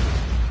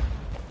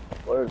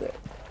 Where are they?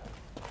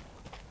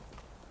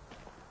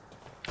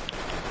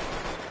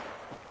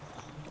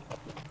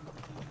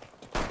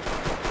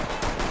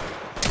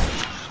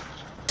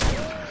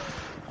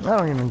 I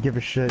don't even give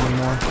a shit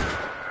anymore.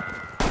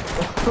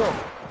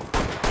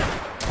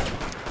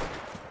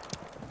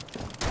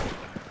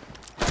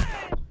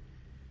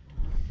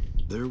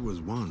 There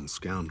was one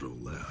scoundrel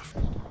left.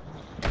 And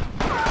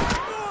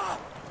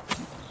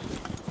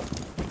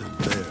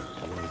there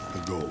was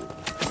the gold.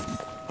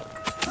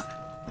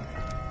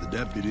 The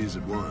deputies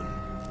had won.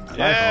 And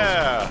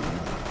Yeah!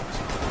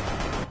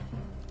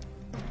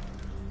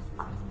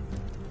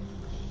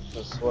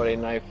 A sweaty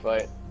knife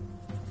fight.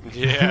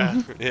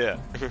 Yeah, yeah.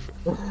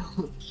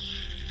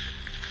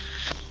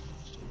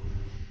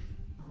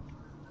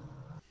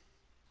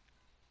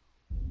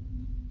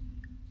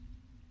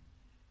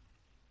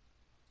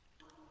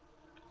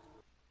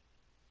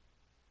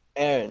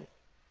 Aaron,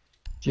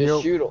 just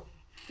Yep. shoot them.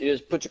 You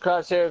just put your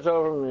crosshairs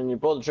over them and you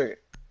pull the trigger.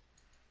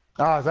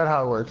 Ah, is that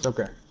how it works?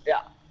 Okay.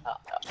 Yeah.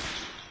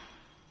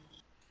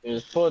 You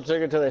just pull the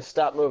trigger until they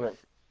stop moving.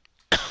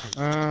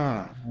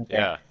 Okay.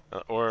 Yeah.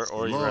 Or the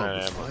you law run out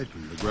was of ammo.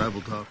 fighting the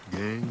Graveltop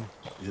gang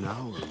in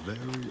our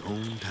very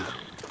own town.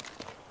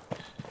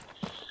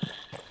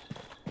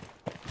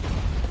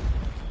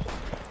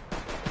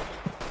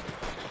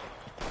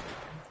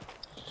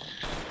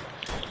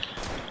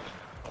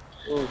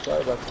 Ooh,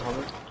 sorry about the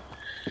Hummer.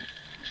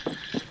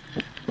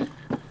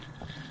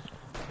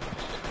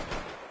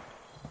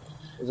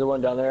 Is there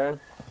one down there, Aaron?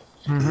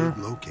 They'd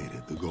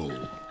located the goal.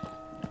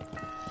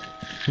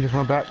 He just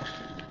went back.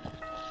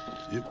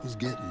 It was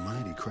getting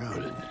mighty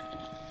crowded.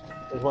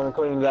 There's one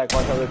coming in the back.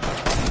 Watch out.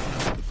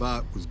 The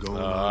fight was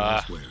going on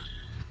elsewhere.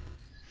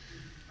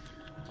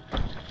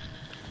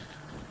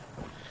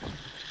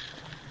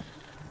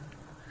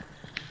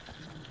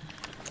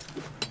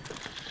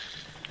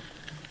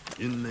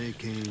 In they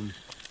came,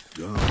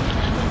 guns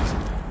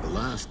blazing. The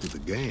last of the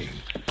gang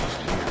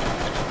was near.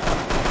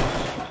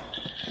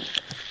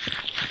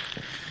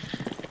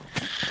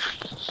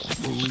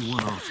 Only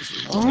one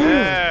officer.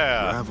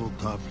 Yeah. Gravel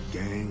Top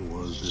gang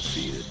was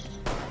defeated.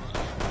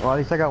 Well, at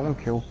least I got one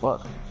kill.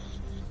 Fuck.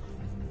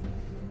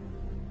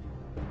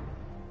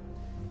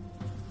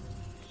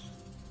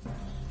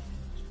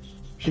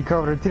 She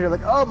covered her titty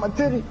like, oh, my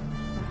titty.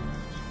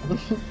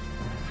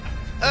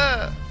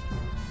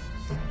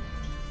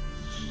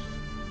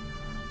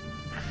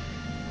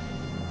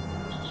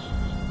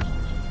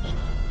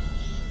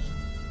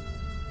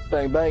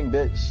 Bang bang,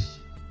 bitch.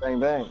 Bang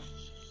bang.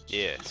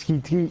 Yeah.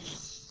 Skeet skeet.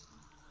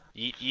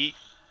 Yeet yeet.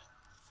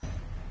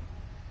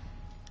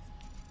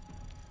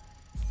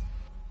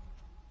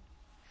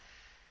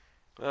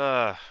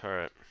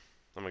 Alright.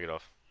 I'm gonna get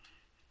off.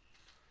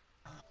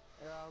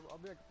 Yeah, I'll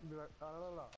be like,